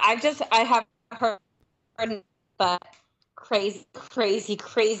 Yeah, I have heard crazy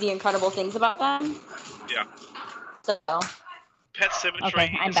incredible things about them. Yeah. So. Pet Symmetry.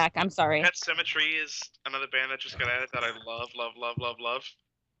 Okay, I'm back. I'm sorry. Pet Symmetry is another band that just got added that I love.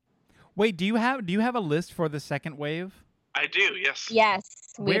 Wait, do you have a list for the second wave? I do, yes.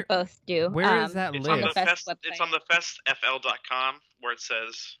 Yes, we both do. Where is that list? On the Fest, it's on the festfl.com where it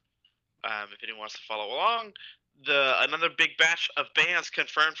says, if anyone wants to follow along, another big batch of bands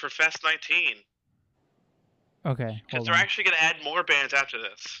confirmed for Fest 19. Okay. Because they're actually going to add more bands after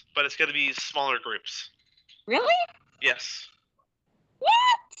this, but it's going to be smaller groups. Really? Yes. What?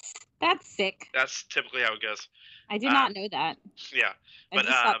 That's sick. That's typically how it goes. I did not know that. Yeah. I just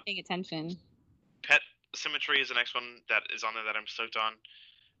stopped paying attention. Pet Symmetry is the next one that is on there that I'm stoked on.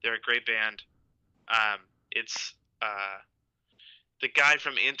 They're a great band. It's the guy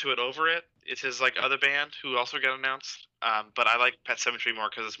from Into It Over It. It's his other band who also got announced. But I like Pet Symmetry more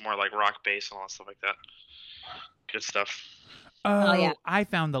because it's more like rock bass and all that stuff like that. Good stuff. Oh yeah. I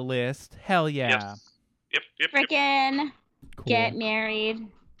found the list. Hell yeah. Yep. Frickin' cool. Get Married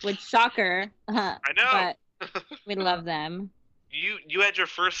with Shocker. I know. But we love them. You had your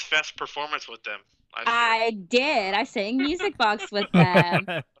first Fest performance with them. I did. I sang Music Box with them.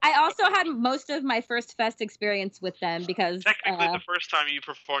 I also had most of my first Fest experience with them because technically the first time you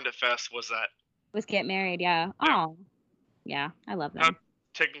performed at Fest was Get Married. Yeah. Oh, yeah. I love them.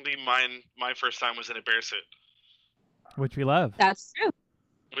 Technically, my first time was in a bear suit, which we love. That's true.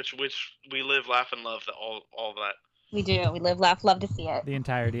 Which we live, laugh, and love all of that. We do. We live, laugh, love to see it. The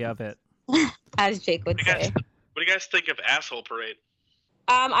entirety of it. As Jake would say. What do you guys think of Asshole Parade?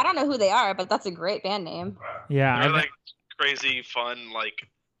 I don't know who they are, but that's a great band name. Yeah, they're crazy, fun,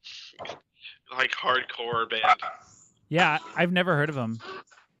 hardcore band. Yeah, I've never heard of them.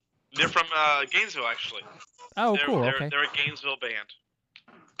 They're from Gainesville, actually. Oh, cool. Okay. They're a Gainesville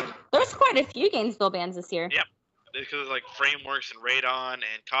band. There's quite a few Gainesville bands this year. Yep. Because Frameworks and Radon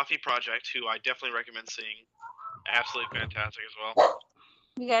and Coffee Project, who I definitely recommend seeing. Absolutely fantastic as well.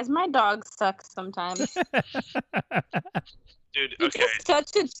 You guys, my dog sucks sometimes. Dude, okay. He's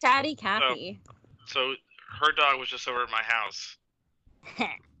such a chatty Cathy. So her dog was just over at my house.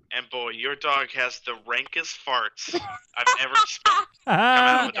 And boy, your dog has the rankest farts I've ever smelled come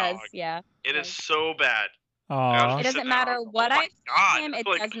out of a dog. Yeah. It is so bad. It doesn't matter what I feed him. It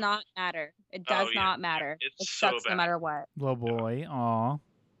does not matter. It does not matter. It sucks no matter what. Little boy. Aw.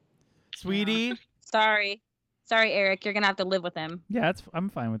 Sweetie. Sorry, Eric. You're gonna have to live with him. Yeah, I'm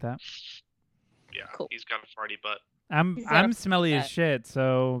fine with that. Yeah, cool. He's got a farty butt. I'm smelly as shit,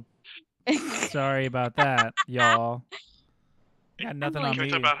 so sorry about that, y'all. Got nothing on me. Can we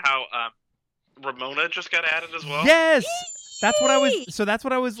talk about how Ramona just got added as well? Yes! That's what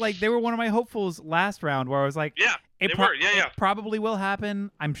I was like. They were one of my hopefuls last round where I was like, yeah, it probably will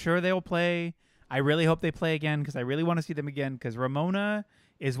happen. I'm sure they'll play. I really hope they play again because I really want to see them again because Ramona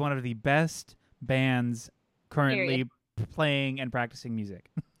is one of the best bands currently playing and practicing music.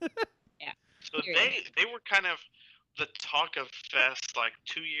 Yeah. So they were kind of the talk of Fest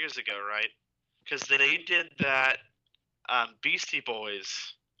 2 years ago, right? Because they did that Beastie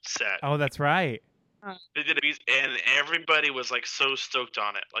Boys set. Oh, that's right. They did and everybody was so stoked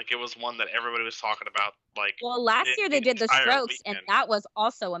on it. It was one that everybody was talking about. Well, last year they did the Strokes, and that was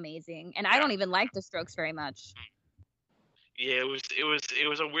also amazing. And I don't even like the Strokes very much. Yeah, it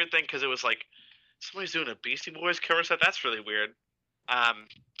was a weird thing because it was somebody's doing a Beastie Boys cover set. That's really weird. And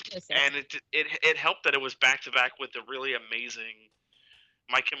it helped that it was back to back with the really amazing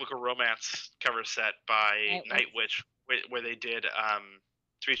My Chemical Romance cover set by Nightwish, where they did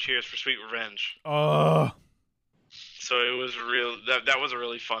 3 Cheers for Sweet Revenge. Oh. So it was that was a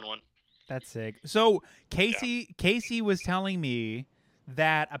really fun one. That's sick. So Casey was telling me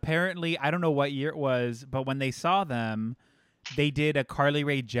that apparently, I don't know what year it was, but when they saw them, they did a Carly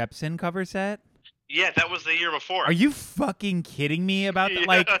Rae Jepsen cover set. Yeah, that was the year before. Are you fucking kidding me about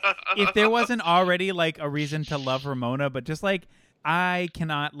that? If there wasn't already a reason to love Ramona, but just I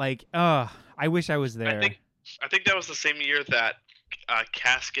cannot I wish I was there. I think that was the same year that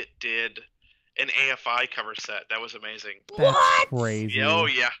Casket did an AFI cover set. That was amazing. That's crazy. Yeah, oh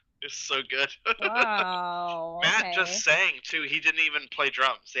yeah, it's so good. Wow. Matt just sang too. He didn't even play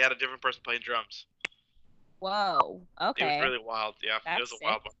drums. They had a different person playing drums. Whoa. Okay. It was really wild. Yeah, it was a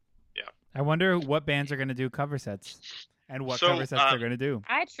wild one. Yeah. I wonder what bands are going to do cover sets and what cover sets they're going to do.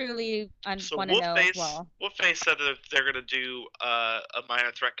 I truly want to know as well. Wolfface said that they're going to do a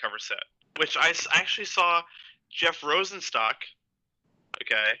Minor Threat cover set, which I actually saw Jeff Rosenstock,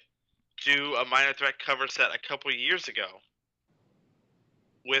 do a Minor Threat cover set a couple years ago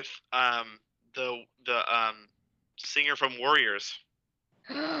with the singer from Warriors.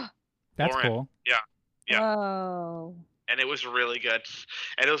 That's Lauren. cool. Yeah. Oh. And it was really good,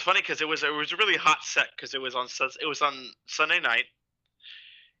 and it was funny because it was a really hot set because it was on Sunday night.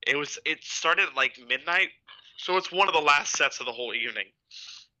 It started at midnight, so it's one of the last sets of the whole evening.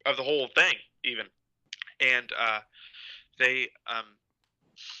 of the whole thing even, and they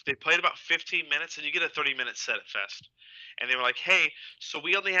played about 15 minutes, and you get a 30-minute set at Fest. And they were like, hey, so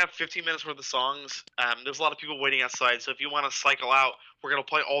we only have 15 minutes worth of songs. There's a lot of people waiting outside, so if you want to cycle out, we're going to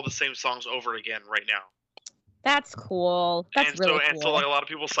play all the same songs over again right now. That's cool. That's really cool. And so like, a lot of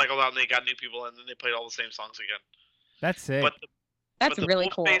people cycled out, and they got new people, and then they played all the same songs again. That's sick. That's really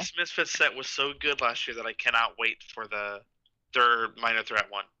cool. The Wolfface Misfits set was so good last year that I cannot wait for their Minor Threat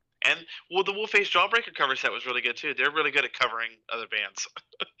one. And, well, the Wolfface Jawbreaker cover set was really good, too. They're really good at covering other bands.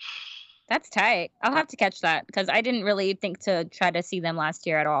 That's tight. I'll have to catch that because I didn't really think to try to see them last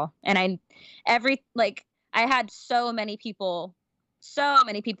year at all. And I had so many people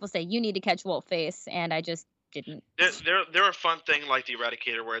say you need to catch Wolfface, and I just didn't. They're a fun thing like the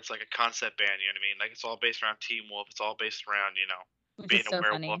Eradicator, where it's like a concept band. You know what I mean? Like it's all based around Team Wolf. It's all based around being a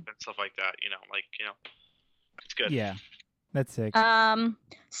werewolf and stuff like that. It's good. Yeah, that's sick.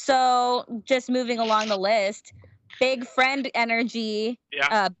 So just moving along the list. Big Friend Energy,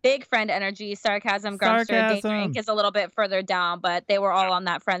 Big Friend Energy, Sarcasm, Grumpster, Daydrink is a little bit further down, but they were all on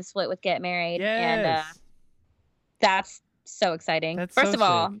that friend split with Get Married. Yes. And that's so exciting. First of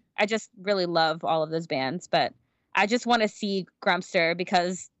all, sick. I just really love all of those bands, but I just want to see Grumpster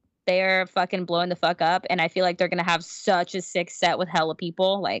because they're fucking blowing the fuck up, and I feel like they're going to have such a sick set with hella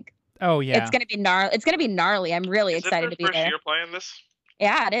people. Like, oh, yeah. It's going to be gnarly. It's going to be gnarly. I'm really excited to be there. Is it their first year playing this?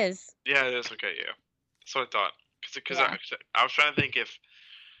 Yeah, it is. Yeah, it is. Okay, yeah. That's what I thought. Because I was trying to think if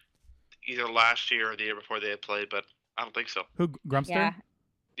either last year or the year before they had played, but I don't think so. Who, Grumpster?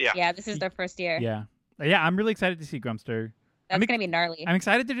 Yeah. Yeah, this is their first year. Yeah. Yeah, I'm really excited to see Grumpster. That's going to be gnarly. I'm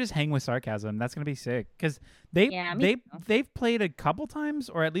excited to just hang with Sarcasm. That's going to be sick. Because they've played a couple times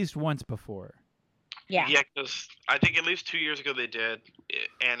or at least once before. Yeah. Yeah, because I think at least 2 years ago they did,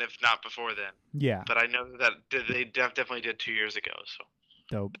 and if not before then. Yeah. But I know that they definitely did 2 years ago, so.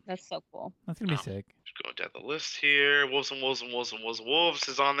 Dope. That's so cool. That's going to be sick. Just going down the list here. Wolves and Wolves and Wolves and Wolves and Wolves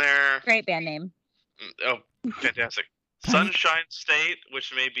is on there. Great band name. Oh, fantastic. Sunshine State,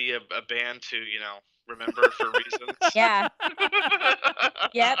 which may be a band to, remember for reasons. Yeah.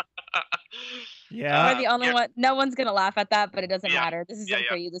 Yep. Yeah. We're the only one. No one's going to laugh at that, but it doesn't matter. This isn't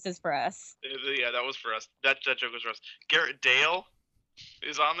for you. This is for us. Yeah, that was for us. That joke was for us. Garrett Dale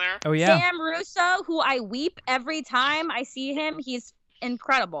is on there. Oh, yeah. Sam Russo, who I weep every time I see him. He's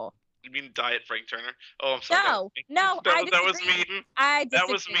incredible. You mean Diet Frank Turner? Oh, I'm sorry. No, I disagree. That was mean. I disagree.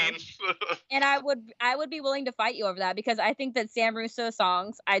 That was mean. And I would be willing to fight you over that because I think that Sam Russo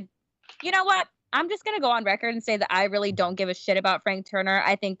songs, you know what? I'm just going to go on record and say that I really don't give a shit about Frank Turner.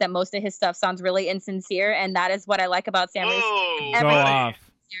 I think that most of his stuff sounds really insincere, and that is what I like about Sam Russo. Go off.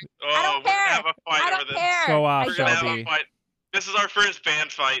 I don't care. Have a fight I don't over care. Go off, We're gonna have a fight. This is our first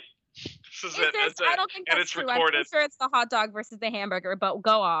band fight. This is it. I don't think that's true. I'm pretty sure it's the hot dog versus the hamburger, but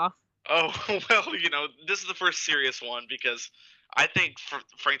go off. Oh, well, this is the first serious one because I think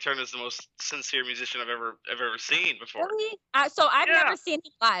Frank Turner is the most sincere musician I've ever seen before. Really? So I've never seen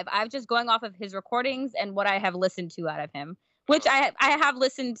him live. I'm just going off of his recordings and what I have listened to out of him, which I have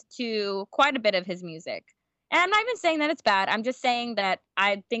listened to quite a bit of his music. And I'm not even saying that it's bad. I'm just saying that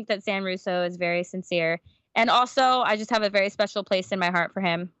I think that Sam Russo is very sincere. And also, I just have a very special place in my heart for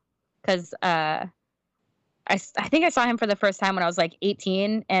him because I think I saw him for the first time when I was like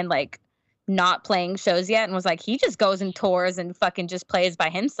 18 and like not playing shows yet and was like, he just goes and tours and fucking just plays by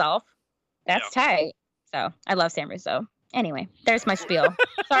himself. That's tight. So I love Sam Russo. Anyway, there's my spiel.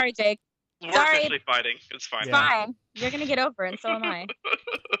 Sorry, Jake. We're officially fighting. It's fine. It's fine. You're going to get over it, and so am I.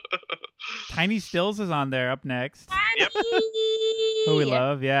 Tiny Stills is on there up next. Yep. Who we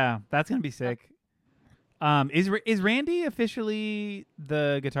love. Yeah, that's going to be sick. Is Randy officially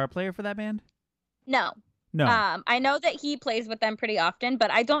the guitar player for that band? No. I know that he plays with them pretty often, but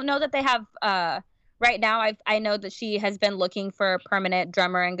I don't know that they have. Right now, I know that she has been looking for a permanent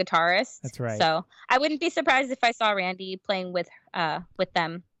drummer and guitarist. That's right. So I wouldn't be surprised if I saw Randy playing with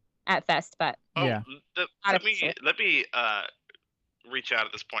them at Fest. But yeah, let me reach out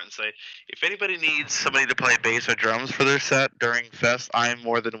at this point and say, if anybody needs somebody to play bass or drums for their set during Fest, I'm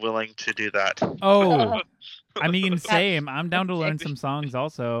more than willing to do that. Oh, I mean, same. I'm down to learn some songs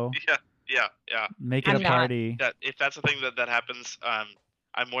also. Yeah. Make it a party. If that's a thing that happens,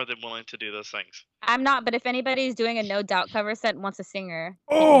 I'm more than willing to do those things. I'm not, but if anybody's doing a No Doubt cover set and wants a singer,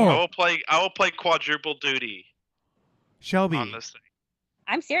 I will play quadruple duty. Shelby, on this thing.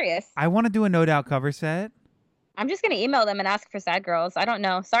 I'm serious. I want to do a No Doubt cover set. I'm just gonna email them and ask for Sad Girls. I don't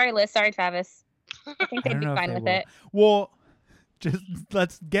know. Sorry, Liz. Sorry, Travis. I think they'd be fine with it. Well, just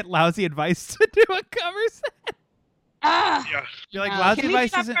let's get lousy advice to do a cover set. Yeah. You're like lousy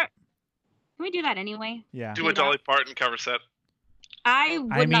advice isn't. Can we do that anyway? Yeah. Do a Dolly Parton cover set. I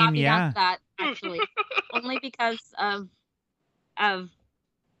would not be down for that, actually. Only because of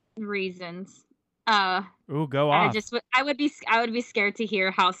reasons. Go off. I would be scared to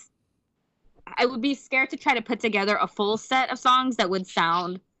hear how. I would be scared to try to put together a full set of songs that would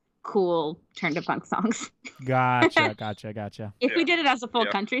sound cool turn to punk songs. Gotcha. If we did it as a full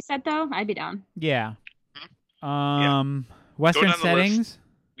country set, though, I'd be down. Yeah. Western Settings.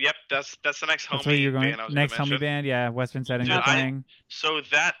 Yep, that's the next homie. That's where you're going. Next homie band, yeah. Western Settings are playing. So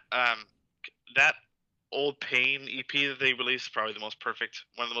that Old Pain EP that they released is probably one of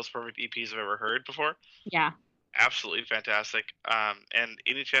the most perfect EPs I've ever heard before. Yeah. Absolutely fantastic. And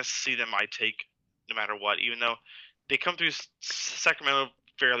any chance to see them, I take no matter what. Even though they come through Sacramento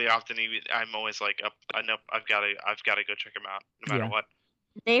fairly often, I'm always like, I know I've got to go check them out no matter what.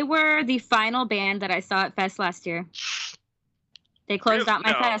 They were the final band that I saw at Fest last year. They closed out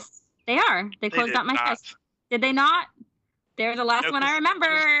my fest. They are. They closed out my fest. Did they not? They're the last one I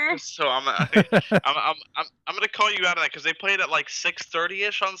remember. So I'm gonna call you out on that because they played at like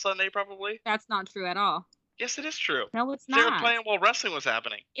 6:30ish on Sunday, probably. That's not true at all. Yes, it is true. No, it's not. They were playing while wrestling was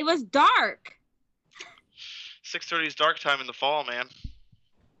happening. It was dark. 6:30 is dark time in the fall, man.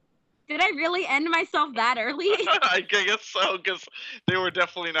 Did I really end myself that early? I guess so, because they were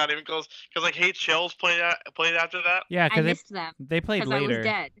definitely not even close. Because like Hate Shells played after that. Yeah, because I missed them. They played later. I was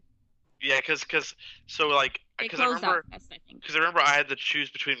dead. Yeah, because I remember I had to choose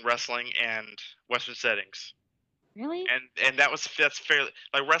between wrestling and Western Settings. Really? And that's fairly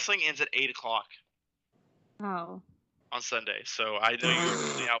like wrestling ends at 8:00. Oh. On Sunday, so I know you were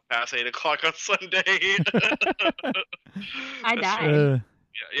really out past 8:00 on Sunday. I died.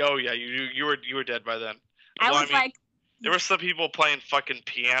 Yeah, you were dead by then. I was like, there were some people playing fucking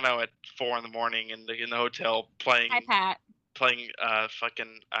piano at 4 a.m. in the hotel playing. Hi, Pat. Playing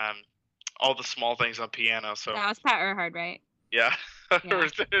fucking all the small things on piano. So that was Pat Erhard, right? Yeah. Yeah.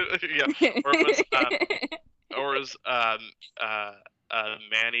 Or was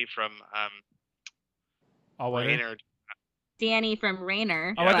Manny from Rainer. Danny from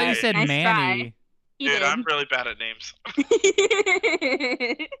Rainer. Oh, I thought you said Manny. Dude, I'm really bad at names.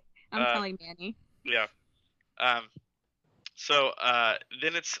 I'm telling Manny. Yeah. So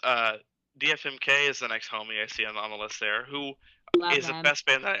then it's DFMK is the next homie I see on the list there, who is the best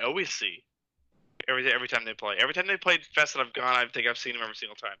band that I always see. Every time they play. Every time they played Fest that I've gone, I think I've seen them every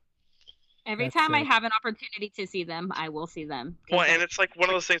single time. Every time I have an opportunity to see them, I will see them. Well, and it's like one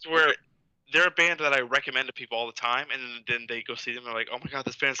of those things where they're a band that I recommend to people all the time, and then they go see them, and they're like, "Oh my god,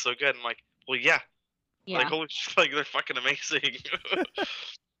 this band's so good!" I'm like, "Well, yeah. Like, holy shit, like they're fucking amazing."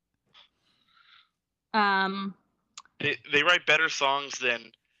 They write better songs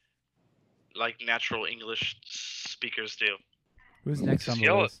than like natural English speakers do. Who's next on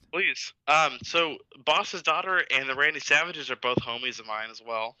the list? Please. So Boss's Daughter and the Randy Savages are both homies of mine as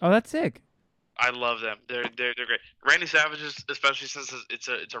well. Oh, that's sick. I love them. They're great. Randy Savages, especially since it's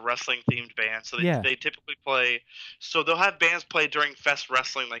a wrestling themed band, so they typically play. So they'll have bands play during Fest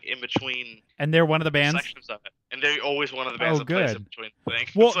Wrestling, like in between. And they're one of the bands. Sections of it, and they're always one of the bands that plays in between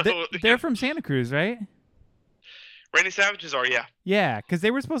things. Well, they're from Santa Cruz, right? Randy Savages are, yeah. Yeah, because they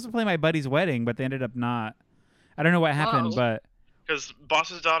were supposed to play my buddy's wedding, but they ended up not. I don't know what happened, but. Because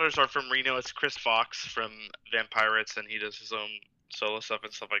Boss's Daughters are from Reno. It's Chris Fox from Vampirates, and he does his own solo stuff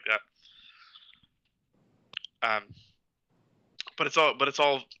and stuff like that. But it's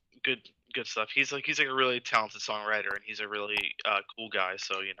all good stuff. He's like a really talented songwriter, and he's a really cool guy.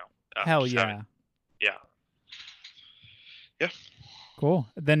 So hell yeah, yeah. Cool.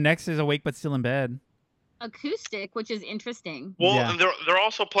 Then next is Awake but Still in Bed. Acoustic, which is interesting. Well, and they're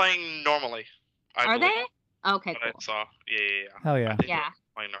also playing normally. Are they? Okay, cool. I saw. Yeah. Hell yeah. Yeah.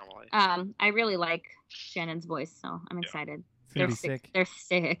 Playing normally. I really like Shannon's voice, so I'm excited. They're sick. They're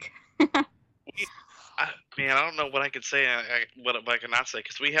sick. Man, I don't know what I could say, what I could not say,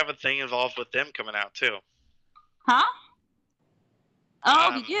 because we have a thing involved with them coming out, too. Huh?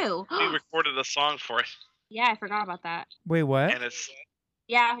 Oh, we do? We recorded a song for it. Yeah, I forgot about that. Wait, what? And it's...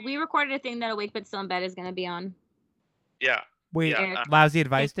 Yeah, we recorded a thing that Awake But Still in Bed is going to be on. Yeah. Wait, Lousy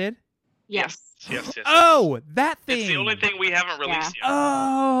Advice did? Yes. Oh, that thing! It's the only thing we haven't released yet.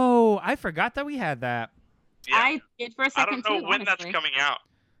 Oh, I forgot that we had that. Yeah. I did for a second, too, I don't know when that's coming out.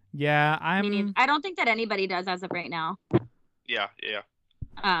 Yeah, I don't think that anybody does as of right now. Yeah.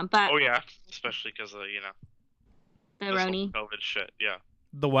 But oh yeah, especially because of the Roni. COVID shit. Yeah.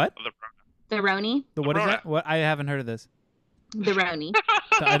 The what? The Roni. The what is that? What? I haven't heard of this. The Roni.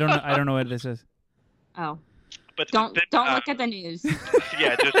 So I don't know what this is. Oh. But don't look at the news.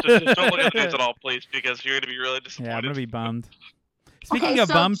 Yeah, just don't look at the news at all, please, because you're gonna be really disappointed. Yeah, I'm gonna be bummed. Speaking of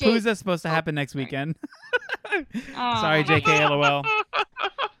bummed, Pooza's supposed to happen next weekend. Sorry, JK, LOL.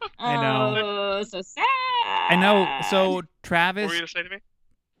 I know. Oh, so sad. I know. So Travis. What were you gonna say to me?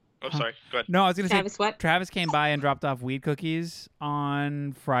 Oh, sorry. Go ahead. No, I was gonna Travis, say what? Travis came by and dropped off weed cookies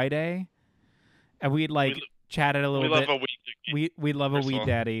on Friday, and we chatted a little bit. We love a weed cookie. We love a weed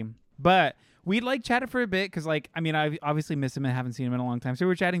daddy, but we chatted for a bit because I obviously miss him and haven't seen him in a long time. So we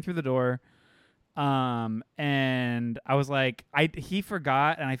were chatting through the door, and I was like, he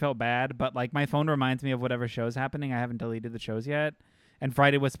forgot and I felt bad, but like my phone reminds me of whatever show's happening. I haven't deleted the shows yet, and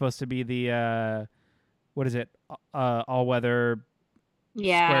Friday was supposed to be the what is it? All weather.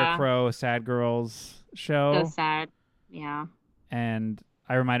 Yeah. Scarecrow Sad Girls show. So sad. Yeah. And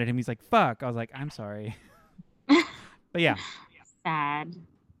I reminded him, he's like, fuck. I was like, I'm sorry. But yeah. Sad.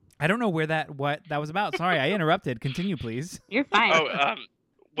 I don't know what that was about. Sorry, I interrupted. Continue, please. You're fine. Oh,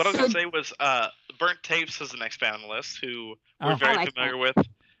 what I was going to say was Burnt Tapes is the next band on the list who we're very familiar with.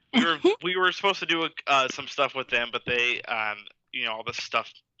 We were supposed to do some stuff with them, but they, all this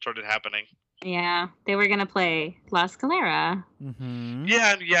stuff started happening. Yeah, they were gonna play La Scalera. Mm-hmm.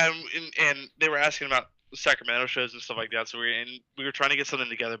 Yeah, and they were asking about Sacramento shows and stuff like that. So we were trying to get something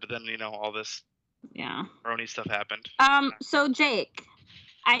together, but then all this Roni stuff happened. So Jake,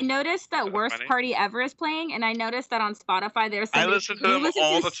 I noticed that Worst Party Ever is playing, and I noticed that on Spotify there's I listen to them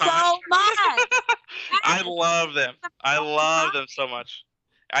all the time. So much. I love them. I love them so much.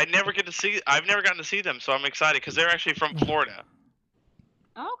 I've never gotten to see them, so I'm excited because they're actually from Florida.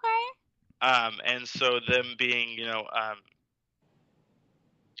 Okay. And so them being,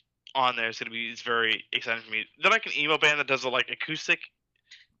 on there it's very exciting for me. They're like an emo band that does acoustic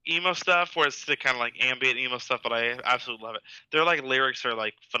emo stuff, where it's the kind of like ambient emo stuff, but I absolutely love it. Their lyrics are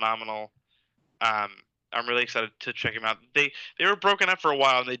phenomenal. I'm really excited to check them out. They were broken up for a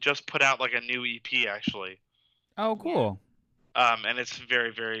while, and they just put out a new EP actually. Oh, cool. And it's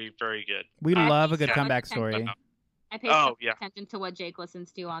very, very, very good. We love a good comeback story. I pay attention to what Jake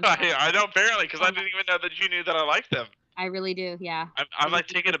listens to on. I know barely because I didn't even know that you knew that I liked them. I really do. Yeah. I'm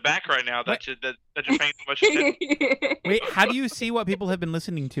taking it back right now that you're paying so much attention. Wait, how do you see what people have been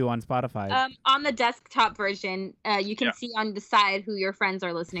listening to on Spotify? On the desktop version, you can see on the side who your friends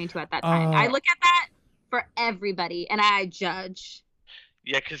are listening to at that time. I look at that for everybody, and I judge.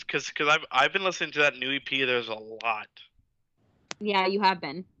 Yeah, because I've been listening to that new EP. There's a lot. Yeah, you have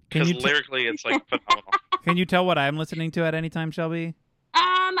been. Because lyrically, it's phenomenal. Can you tell what I'm listening to at any time, Shelby?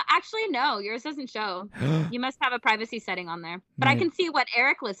 Actually, no. Yours doesn't show. You must have a privacy setting on there. But I can see what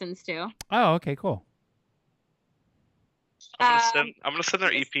Eric listens to. Oh, okay, cool. I'm gonna send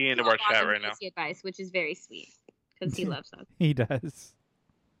their EP into our chat right now. Advice, which is very sweet because he loves us. He does.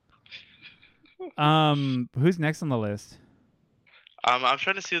 Who's next on the list? I'm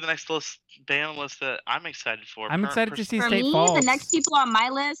trying to see the next band list that I'm excited for. I'm excited to see for State me, Falls. The next people on my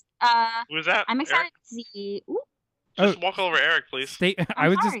list. Who is that? I'm excited Eric? to see. Ooh. Just walk over Eric, please.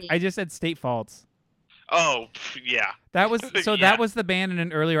 I just said State Faults. Oh, yeah. That was That was the band in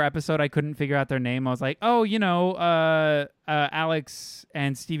an earlier episode. I couldn't figure out their name. I was like, oh, Alex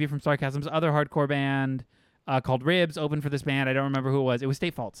and Stevie from Sarcasm's other hardcore band called Ribs opened for this band. I don't remember who it was. It was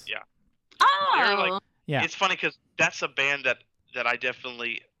State Faults. Yeah. Oh. Yeah. It's funny because that's a band that I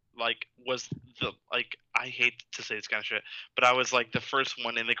definitely was the I hate to say this kind of shit, but I was the first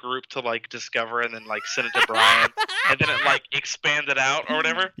one in the group to discover and then send it to Brian, and then it expanded out or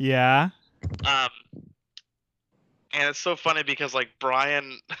whatever. Yeah. And it's so funny because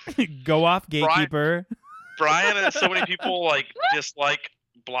Brian go off gatekeeper. Brian and so many people dislike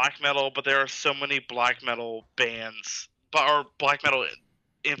black metal, but there are so many black metal bands, or black metal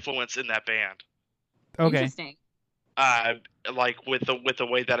influence in that band. Okay. Interesting. With the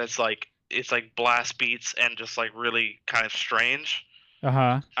way that it's blast beats and just really kind of strange.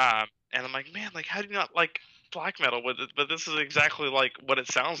 And I'm like, man, how do you not like black metal with it? But this is exactly what it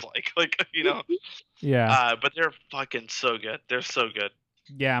sounds like. Yeah. But they're fucking so good. They're so good.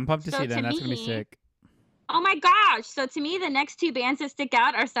 Yeah, I'm pumped to see them. That's gonna be sick. Oh my gosh! So to me, the next two bands that stick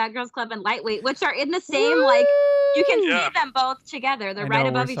out are Sad Girls Club and Lightweight, which are in the same you can see them both together. They're right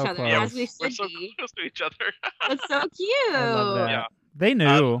above each other, as we should be. Close to each other. That's so cute. I love that. Yeah. They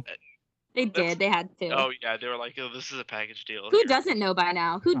knew. They did. They had to. Oh yeah, they were like, "Oh, this is a package deal." Who doesn't know by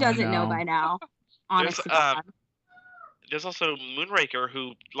now? Who doesn't know by now? Honestly. There's also Moonraker,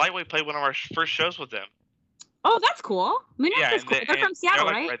 who Lightweight played one of our first shows with them. Oh, that's cool. Moonraker's cool. They're from Seattle,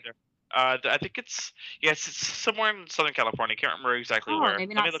 right there. I think it's somewhere in Southern California. I can't remember exactly where.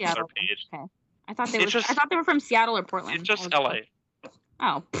 Maybe not Seattle. Page. Okay. I thought they were from Seattle or Portland. It's just LA.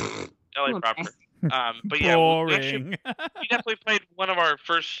 Oh. LA proper. But yeah, we definitely played one of our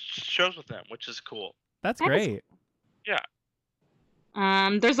first shows with them, which is cool. That's great. Yeah.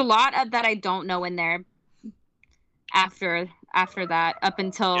 There's a lot that I don't know in there. after that, up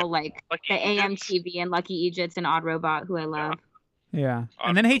until like Lucky the AM Egypts. TV and Lucky Egypts and Odd Robot, who I love. Yeah.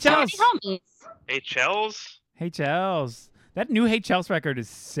 And then HLs. HLs. That new HLs record is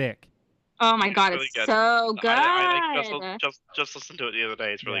sick. Oh my god, it's really so good. I just listened to it the other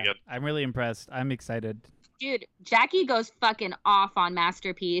day. It's really good. I'm really impressed. I'm excited. Dude, Jackie goes fucking off on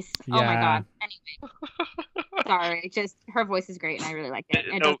Masterpiece. Yeah. Oh my god. Anyway. Sorry, just her voice is great and I really like it.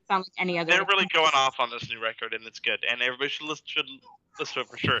 It doesn't sound like any other. They're really going off on this new record and it's good. And everybody should listen to it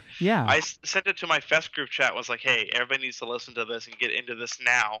for sure. Yeah. I sent it to my Fest group chat. Was like, hey, everybody needs to listen to this and get into this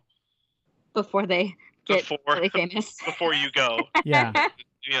now. Before they get really famous. Before you go. Yeah.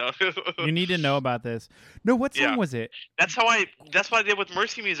 You need to know about this. No, what song was it? That's what I did with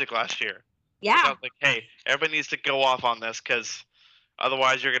Mercy Music last year. Yeah. I was like, hey, everybody needs to go off on this because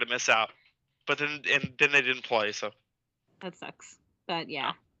otherwise you're gonna miss out. But then they didn't play, so that sucks. But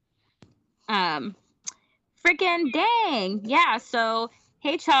yeah. Freaking dang. Yeah, so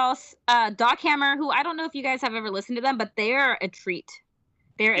hey Charles, Doc Hammer, who I don't know if you guys have ever listened to them, but they're a treat.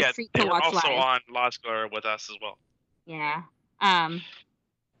 They're a treat to watch live. They're also on Lost Glory with us as well. Yeah.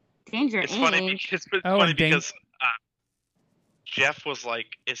 Danger It's Inc. funny because Jeff was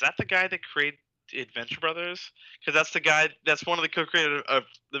like, "Is that the guy that created Adventure Brothers?" Because that's one of the co-creators of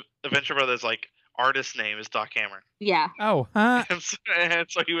the Adventure Brothers. Like artist name is Doc Hammer. Yeah. Oh, huh. And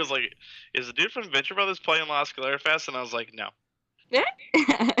so he was like, "Is the dude from Adventure Brothers playing Lost Glory Fest?" And I was like, "No."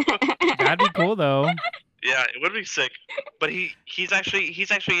 That'd be cool though. Yeah, it would be sick. But he's actually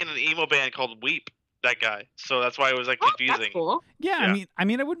in an emo band called Weep. That guy, so that's why it was like confusing. That's cool. Yeah, I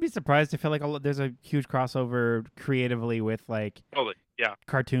mean, I wouldn't be surprised to feel like there's a huge crossover creatively with like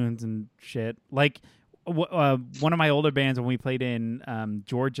cartoons and shit. Like one of my older bands when we played in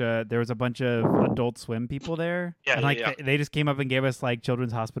Georgia, there was a bunch of Adult Swim people there, and like they just came up and gave us like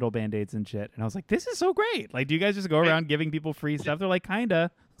Children's Hospital Band-Aids and shit, and I was like, this is so great. Like, do you guys just go around giving people free stuff? They're like,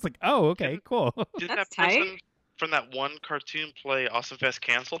 kinda. It's like, oh, okay, cool. Did that person from that one cartoon play Awesome Fest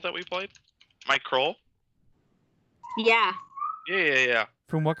Canceled that we played? Mike Kroll? Yeah. Yeah.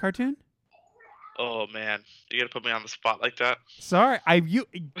 From what cartoon? Oh man, you gotta put me on the spot like that. Sorry,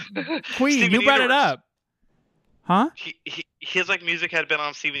 Queen, you brought it up. Huh? His like music had been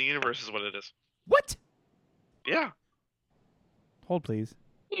on Steven Universe is what it is. What? Yeah. Hold please.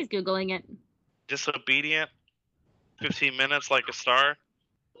 He's Googling it. Disobedient. 15 Minutes Like a Star.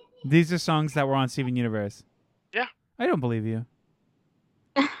 These are songs that were on Steven Universe. Yeah. I don't believe you.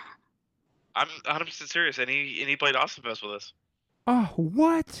 I'm 100% serious, and he played Awesome Fest with us. Oh,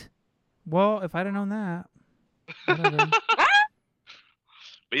 what? Well, if I'd have known that.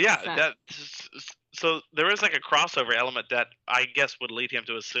 But yeah, so there is like a crossover element that I guess would lead him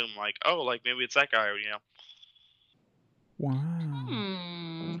to assume like, oh, like maybe it's that guy, Wow.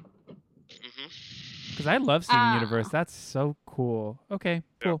 Mm-hmm. Because I love Steven Universe. That's so cool. Okay,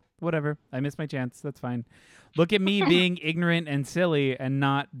 cool. Yeah. Whatever. I missed my chance. That's fine. Look at me being ignorant and silly and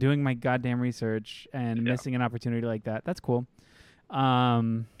not doing my goddamn research and missing an opportunity like that. That's cool.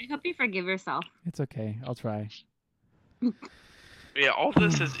 I hope you forgive yourself. It's okay. I'll try. Yeah, all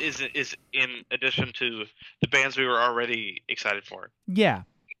this is in addition to the bands we were already excited for. Yeah.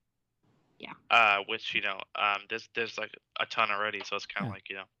 Yeah. Which there's like a ton already, so it's kind of like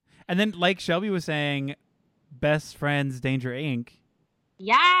And then, like Shelby was saying, Best Friends Danger Inc.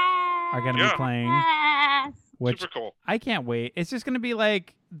 Are going to be playing. Yes. Which super cool. I can't wait. It's just going to be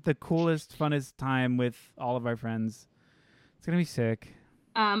like the coolest, funnest time with all of our friends. It's going to be sick.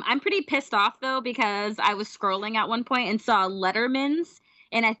 I'm pretty pissed off though because I was scrolling at one point and saw Letterman's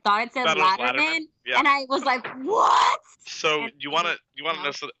and I thought it said Latterman and I was like, what? So you want to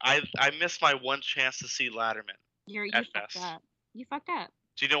know something? I missed my one chance to see Latterman. You fucked up. You fucked up.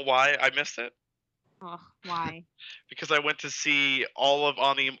 Do you know why I missed it? Oh, why? Because I went to see all of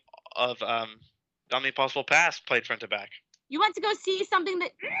On the Impossible Past played front to back. You went to go see something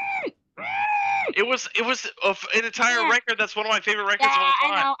that. It was an entire record. That's one of my favorite records of all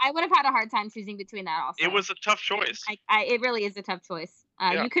time. I know. I would have had a hard time choosing between that. Also, it was a tough choice. It really is a tough choice.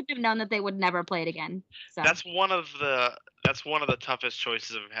 You could have known that they would never play it again. So that's one of the toughest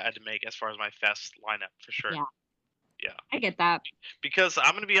choices I've had to make as far as my fest lineup for sure. Yeah, I get that. Because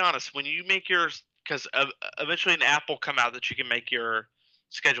I'm gonna be honest, when you make yours, because eventually an app will come out that you can make your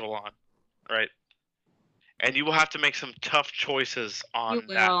schedule on, right? And you will have to make some tough choices on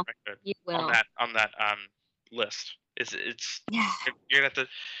that record. You will. On that list. It's you're gonna have to,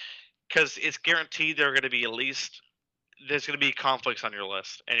 because it's guaranteed there are gonna be there's gonna be conflicts on your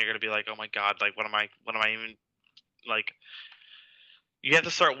list, and you're gonna be like, oh my god, like what am I even like? You have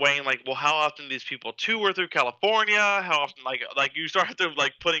to start weighing like, well, how often these people tour through California? How often like you start to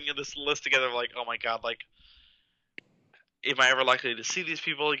like putting in this list together, like, oh my god, like am I ever likely to see these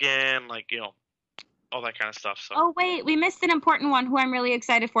people again? Like, all that kind of stuff. So. Oh wait, we missed an important one who I'm really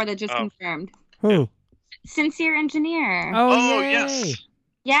excited for that just confirmed. Who? Sincere Engineer. Oh yes.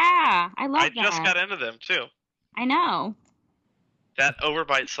 Yeah, I love that. I just got into them too. I know. That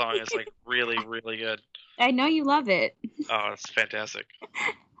Overbite song is like really, really good. I know you love it. Oh, it's fantastic.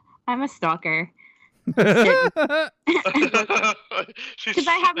 I'm a stalker. Because I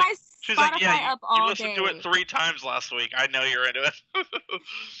have my Spotify up all day. You listened to it 3 times last week. I know you're into it.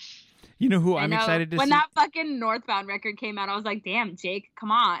 You know who I'm excited to see? When that fucking Northbound record came out, I was like, damn, Jake, come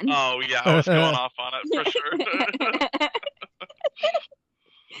on. Oh, yeah, I was going off on it for sure.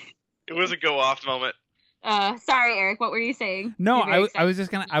 It was a go-off moment. Sorry, Eric, what were you saying? No, I was just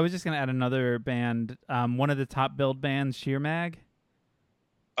gonna add another band, one of the top billed bands, Sheer Mag.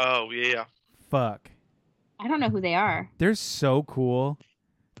 Oh, yeah. Fuck. I don't know who they are. They're so cool.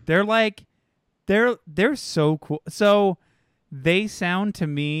 They're so cool. So they sound to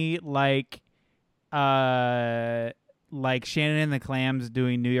me like Shannon and the Clams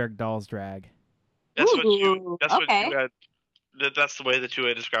doing New York Dolls drag. That's what you had. That's the way that you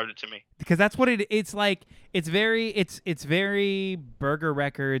had described it to me. Because that's what it's like. It's very Burger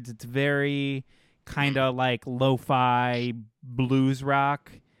Records. It's very kind of like lo-fi blues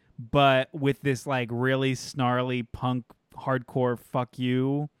rock, but with this like really snarly punk hardcore fuck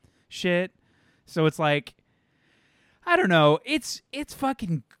you shit. So it's like, I don't know. It's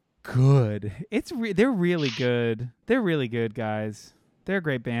fucking good. They're really good. They're really good, guys. They're a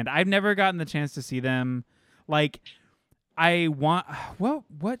great band. I've never gotten the chance to see them. Like,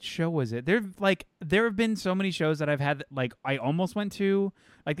 what show was it? There have been so many shows that I've had, like, I almost went to.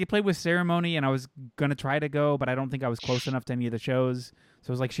 Like, they played with Ceremony, and I was gonna try to go, but I don't think I was close enough to any of the shows. So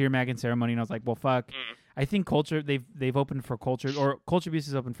it was like Sheer Mag and Ceremony, and I was like, well, fuck. I think Culture, they've opened for Culture, or Culture Abuse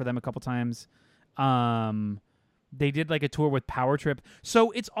has opened for them a couple times. They did like a tour with Power Trip.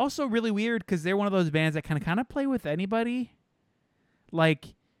 So it's also really weird because they're one of those bands that can kind of play with anybody.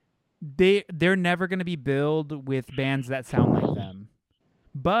 Like, they're never going to be billed with bands that sound like them.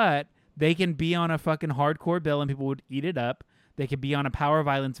 But they can be on a fucking hardcore bill and people would eat it up. They could be on a power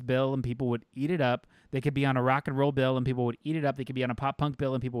violence bill and people would eat it up. They could be on a rock and roll bill and people would eat it up. They could be on a pop punk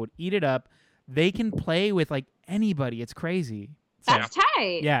bill and people would eat it up. They can play with like anybody. It's crazy. That's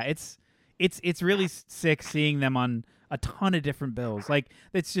tight. Yeah, it's really sick seeing them on a ton of different bills. Like,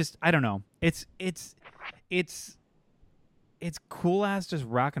 it's just, I don't know. It's cool ass just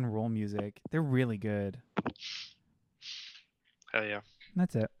rock and roll music. They're really good. Hell yeah.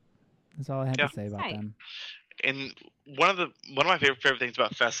 That's it. That's all I had to say about them. And one of my favorite things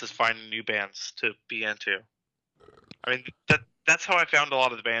about Fest is finding new bands to be into. I mean, that's how I found a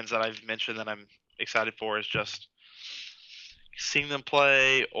lot of the bands that I've mentioned that I'm excited for, is just seeing them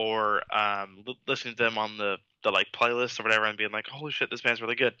play or listening to them on the like playlist or whatever and being like, holy shit, this band's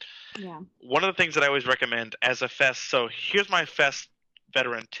really good. Yeah. One of the things that I always recommend as a Fest, so here's my Fest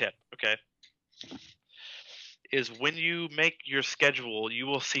veteran tip, okay, is when you make your schedule, you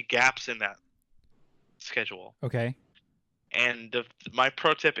will see gaps in that schedule. Okay. And my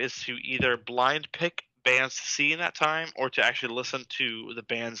pro tip is to either blind pick bands to see in that time or to actually listen to the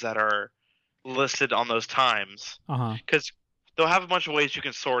bands that are listed on those times. Because they'll have a bunch of ways you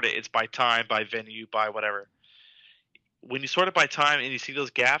can sort it. It's by time, by venue, by whatever. When you sort it by time and you see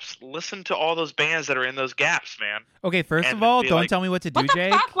those gaps, listen to all those bands that are in those gaps, man. Okay, first of all, don't tell me what to do, Jake. What the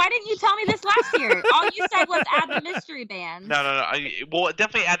fuck? Why didn't you tell me this last year? All you said was add the mystery bands. No. Well,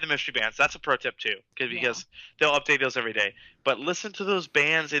 definitely add the mystery bands. That's a pro tip too, because they'll update those every day. But listen to those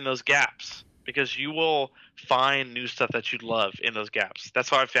bands in those gaps, because you will find new stuff that you'd love in those gaps. That's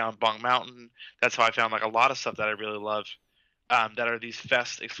how I found Bong Mountain. That's how I found like a lot of stuff that I really love, that are these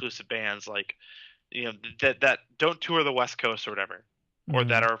Fest exclusive bands, like, you know, that don't tour the West Coast or whatever, or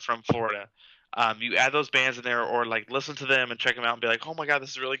that are from Florida. You add those bands in there, or like listen to them and check them out and be like, oh my god,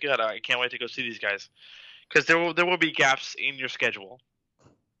 this is really good. I can't wait to go see these guys, because there will be gaps in your schedule.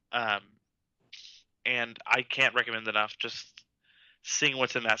 And I can't recommend enough just seeing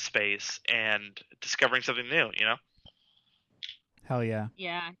what's in that space and discovering something new, you know? Hell yeah.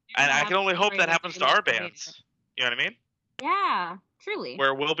 Yeah. And I can only hope that happens to our bands. You know what I mean? Yeah, truly.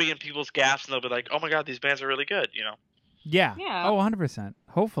 Where we'll be in people's gaps and they'll be like, oh my god, these bands are really good, you know? Yeah. Yeah. Oh, 100%.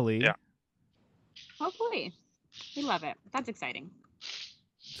 Hopefully. Yeah. Hopefully. We love it. That's exciting.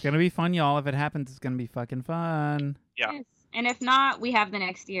 It's going to be fun, y'all. If it happens, it's going to be fucking fun. Yeah. Yes. And if not, we have the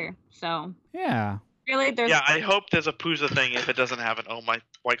next year. So. Yeah. Really, there's. Yeah, I hope there's a Pooza thing if it doesn't happen. Oh, my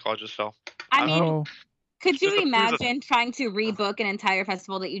White Claw just fell. I mean, could you imagine trying to rebook an entire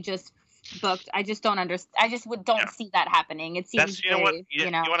festival that you just booked? I just don't understand. I just don't see that happening. It seems you know what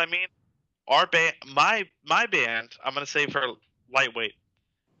I mean? our band, my band, I'm gonna say for lightweight.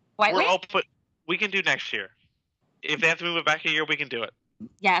 Lightweight? We're open. We can do next year. If they have to move it back a year, we can do it.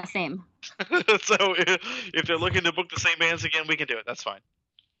 Yeah, same. So if they're looking to book the same bands again, we can do it. That's fine.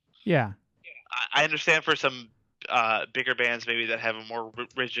 Yeah. I understand for some bigger bands maybe that have a more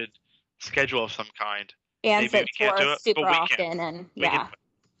rigid schedule of some kind. And maybe we can't do it, super but we often, can. and We can yeah,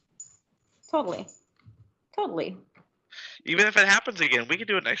 totally. Even if it happens again, we can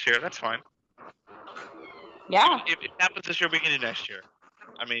do it next year. That's fine. Yeah. If it happens this year, we can do next year.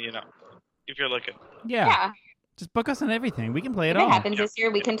 I mean, if you're looking. Yeah. Just book us on everything. We can play it all. If it happens this year,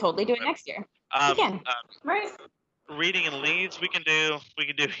 we can totally do it next year. We can. Right. Reading and leads, we can do.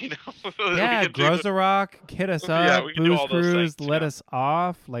 Yeah, Groza hit us up. Booze Cruise, let us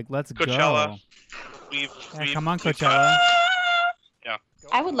off. Like, let's Coachella. go. Come on, Coachella. Yeah.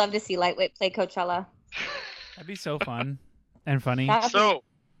 I would love to see Lightweight play Coachella. That'd be so fun and funny. So,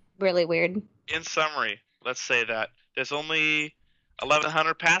 really weird. In summary, let's say that there's only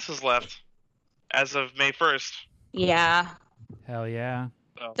 1,100 passes left as of May 1st. Yeah. Hell yeah.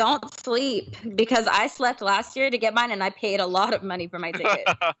 So. Don't sleep, because I slept last year to get mine, and I paid a lot of money for my ticket.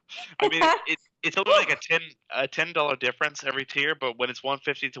 I mean, it's only like a $10 difference every tier, but when it's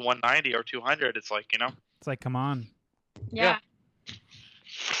 $150 to $190 or $200, it's like, It's like, come on. Yeah.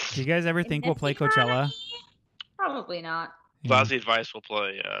 Do you guys ever think we'll play Coachella? Probably not. Lousy advice will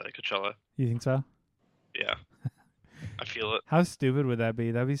play Coachella. You think so? Yeah. I feel it. How stupid would that be?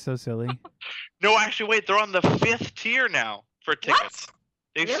 That'd be so silly. No, actually, wait. They're on the 5th tier now for tickets. What?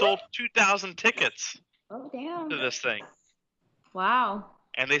 They've Really? sold 2,000 tickets damn. to this thing. Wow.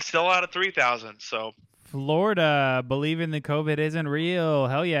 And they sell out at 3,000, so... Florida, believing the COVID isn't real.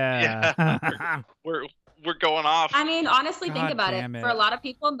 Hell yeah. We're going off. I mean, honestly, think God about it. damn it. For a lot of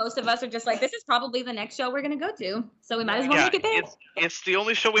people, most of us are just like, this is probably the next show we're going to go to. So we might as well make it there. It's the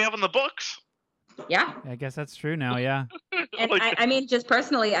only show we have in the books. Yeah. I guess that's true now, yeah. And I mean, just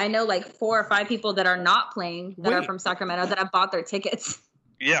personally, I know like 4 or 5 people that are not playing that are from Sacramento that have bought their tickets.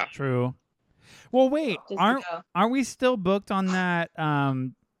 Yeah. True. Well, wait, aren't we still booked on that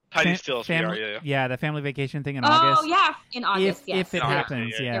Tidy Stills, family, yeah, the family vacation thing in August? Oh, yeah, in August, yes. If it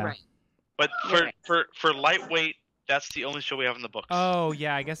happens, yeah. You're right. But for lightweight, that's the only show we have in the books. Oh,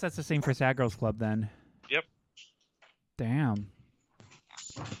 yeah, I guess that's the same for Sad Girls Club then. Yep. Damn.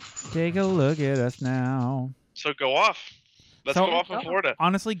 Take a look at us now. So go off. Let's go off in Florida.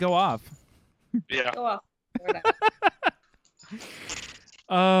 Honestly, go off. Yeah. Go off. Florida.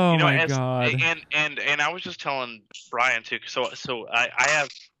 Oh my god. And I was just telling Brian too. So I have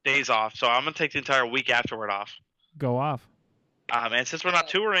days off, so I'm gonna take the entire week afterward off. Go off. And since we're not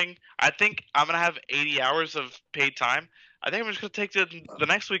touring, I think I'm gonna have 80 hours of paid time. I think I'm just gonna take the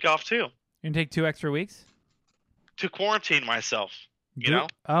next week off too. You gonna take 2 extra weeks? To quarantine myself. You know?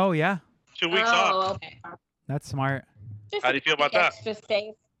 Oh yeah. 2 weeks off. Okay. That's smart. How do you feel about that? Extra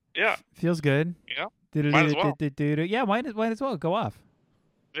safe. Yeah. Feels good. Yeah. Might as well. Yeah, might as well. Go off.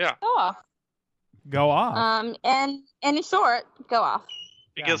 Yeah. Go off. Go off. And in short, go off.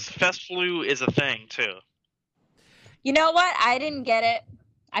 Because Fest Flu is a thing too. You know what? I didn't get it.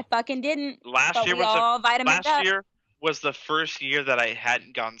 I fucking didn't. Last year was the first year that I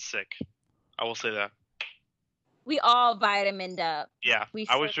hadn't gotten sick. I will say that. We all vitamined up. Yeah.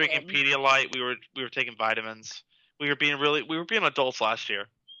 I was drinking Pedialyte. We were taking vitamins. We were being adults last year.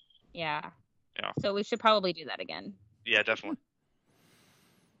 Yeah. Yeah. So we should probably do that again. Yeah, definitely.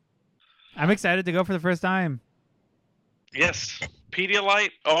 I'm excited to go for the first time. Yes.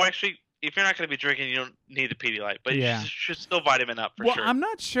 Pedialyte. Oh, actually, if you're not going to be drinking, you don't need the Pedialyte. But you should still vitamin up for sure. Well, I'm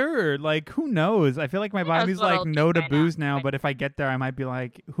not sure. Like, who knows? I feel like my body's like no to booze now. But if I get there, I might be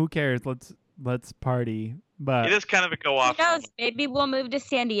like, who cares? Let's party. But it is kind of a go off. Who knows? Maybe we'll move to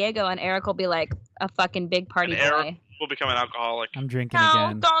San Diego and Eric will be like a fucking big party boy. Eric will become an alcoholic. I'm drinking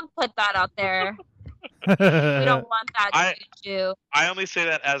again. No, don't put that out there. We don't want that to do. I only say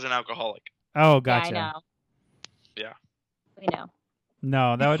that as an alcoholic. Oh, gotcha. Yeah, I know. Yeah. We know.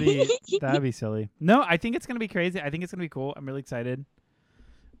 No, that'd be silly. No, I think it's gonna be crazy. I think it's gonna be cool. I'm really excited.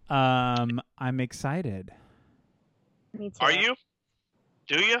 I'm excited. Me too. Are you?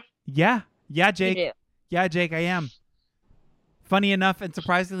 Do you? Yeah, Jake. You do. Yeah, Jake, I am. Funny enough and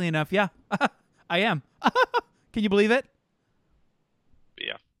surprisingly enough, yeah, I am. Can you believe it?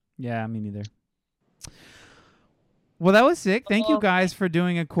 Yeah. Yeah, me neither. Well, that was sick. Thank you guys for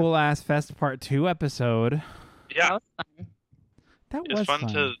doing a cool ass Fest Part 2 episode. Yeah. That was fun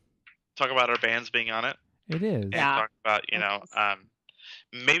to talk about our bands being on it. It is. And talk about,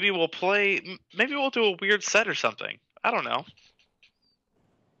 maybe we'll do a weird set or something. I don't know.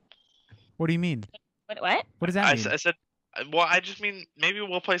 What do you mean? What? What does that mean? I said Well, I just mean maybe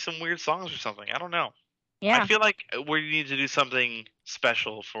we'll play some weird songs or something. I don't know. Yeah. I feel like we need to do something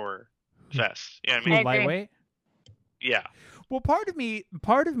special for Fest. You know what I mean? Lightweight? Yeah. Well, part of me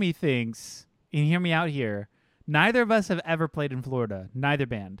thinks, and hear me out here, neither of us have ever played in Florida. Neither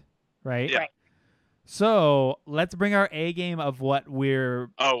band. Right? Yeah. Right. So let's bring our A game of what we're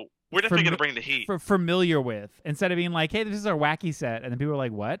definitely going to bring the heat. Familiar with, instead of being like, hey, this is our wacky set. And then people are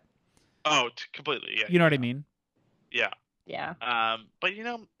like, what? Oh, completely. Yeah. You know what I mean? Yeah. Yeah. But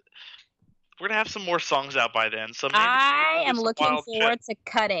we're gonna have some more songs out by then. So maybe I am looking forward to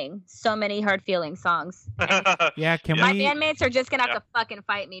cutting so many hard feeling songs. Yeah, my bandmates are just gonna have to fucking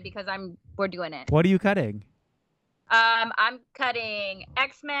fight me because we're doing it. What are you cutting? I'm cutting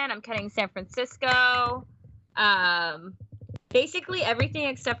X-Men. I'm cutting San Francisco. Basically everything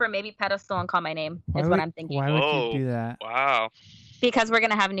except for maybe Pedestal and Call My Name is what I'm thinking. Why would you do that? Wow. Because we're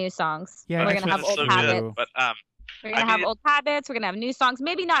gonna have new songs. Yeah, we're gonna have old habits. But we're gonna have old habits. We're gonna have new songs.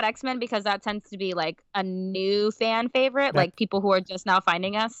 Maybe not X-Men because that tends to be like a new fan favorite, like people who are just now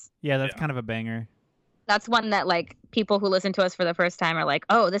finding us. Yeah, that's kind of a banger. That's one that like people who listen to us for the first time are like,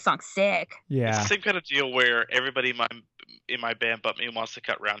 "Oh, this song's sick." Yeah, it's the same kind of deal where everybody in my band but me wants to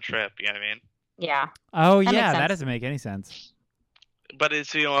cut Round Trip. You know what I mean? Yeah. Oh that doesn't make any sense. But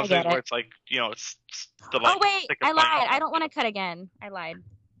it's thing where it's like it's the like. Oh wait, I lied. I don't want to cut again. I lied.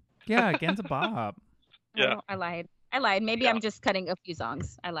 Yeah, again's a bop. Yeah. I lied. Maybe I'm just cutting a few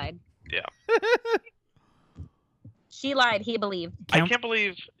songs. I lied. Yeah. She lied. He believed. I can't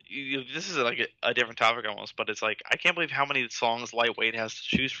believe this is like a different topic almost, but it's like I can't believe how many songs Lightweight has to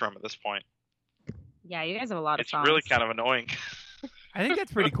choose from at this point. Yeah, you guys have a lot of songs. It's really kind of annoying. I think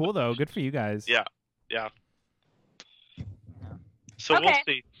that's pretty cool though. Good for you guys. Yeah. Yeah. So we'll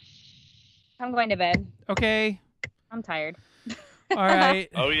see. I'm going to bed. Okay. I'm tired. All right.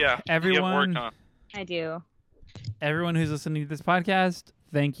 Oh yeah. Everyone. You have work, huh? I do. Everyone who's listening to this podcast,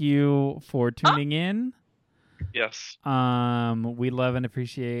 thank you for tuning in. Yes. We love and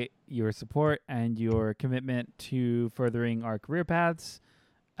appreciate your support and your commitment to furthering our career paths.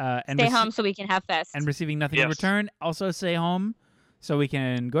 And stay home so we can have Fest. And receiving nothing in return. Also stay home so we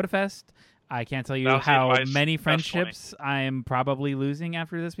can go to Fest. I can't tell you how many friendships I am probably losing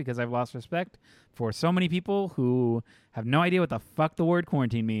after this because I've lost respect for so many people who have no idea what the fuck the word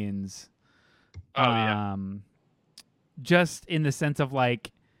quarantine means. Just in the sense of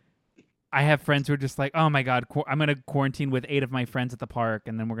like, I have friends who are just like, oh my God, I'm going to quarantine with 8 of my friends at the park.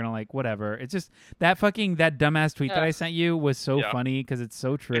 And then we're going to like, whatever. It's just that dumbass tweet that I sent you was so funny because it's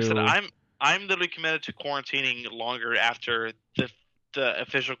so true. Listen, I'm literally committed to quarantining longer after the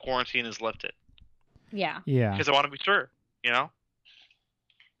official quarantine is lifted. Yeah. Yeah. Because I want to be sure,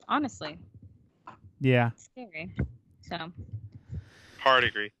 Honestly. Yeah. It's scary. So. Hard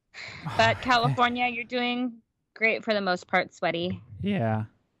agree. But California, you're doing great for the most part, Sweaty. Yeah.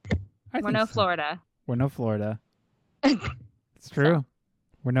 We're no Florida. We're no Florida. It's true.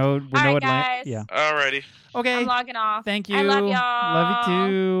 We're no Atlanta. Yeah. Alrighty. Okay. I'm logging off. Thank you. I love y'all. Love you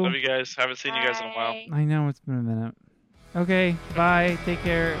too. Love you guys. Haven't seen you guys in a while. I know, it's been a minute. Okay, bye. Take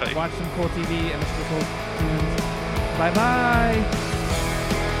care. Bye. Watch some cool TV and listen to cool tunes. Bye-bye.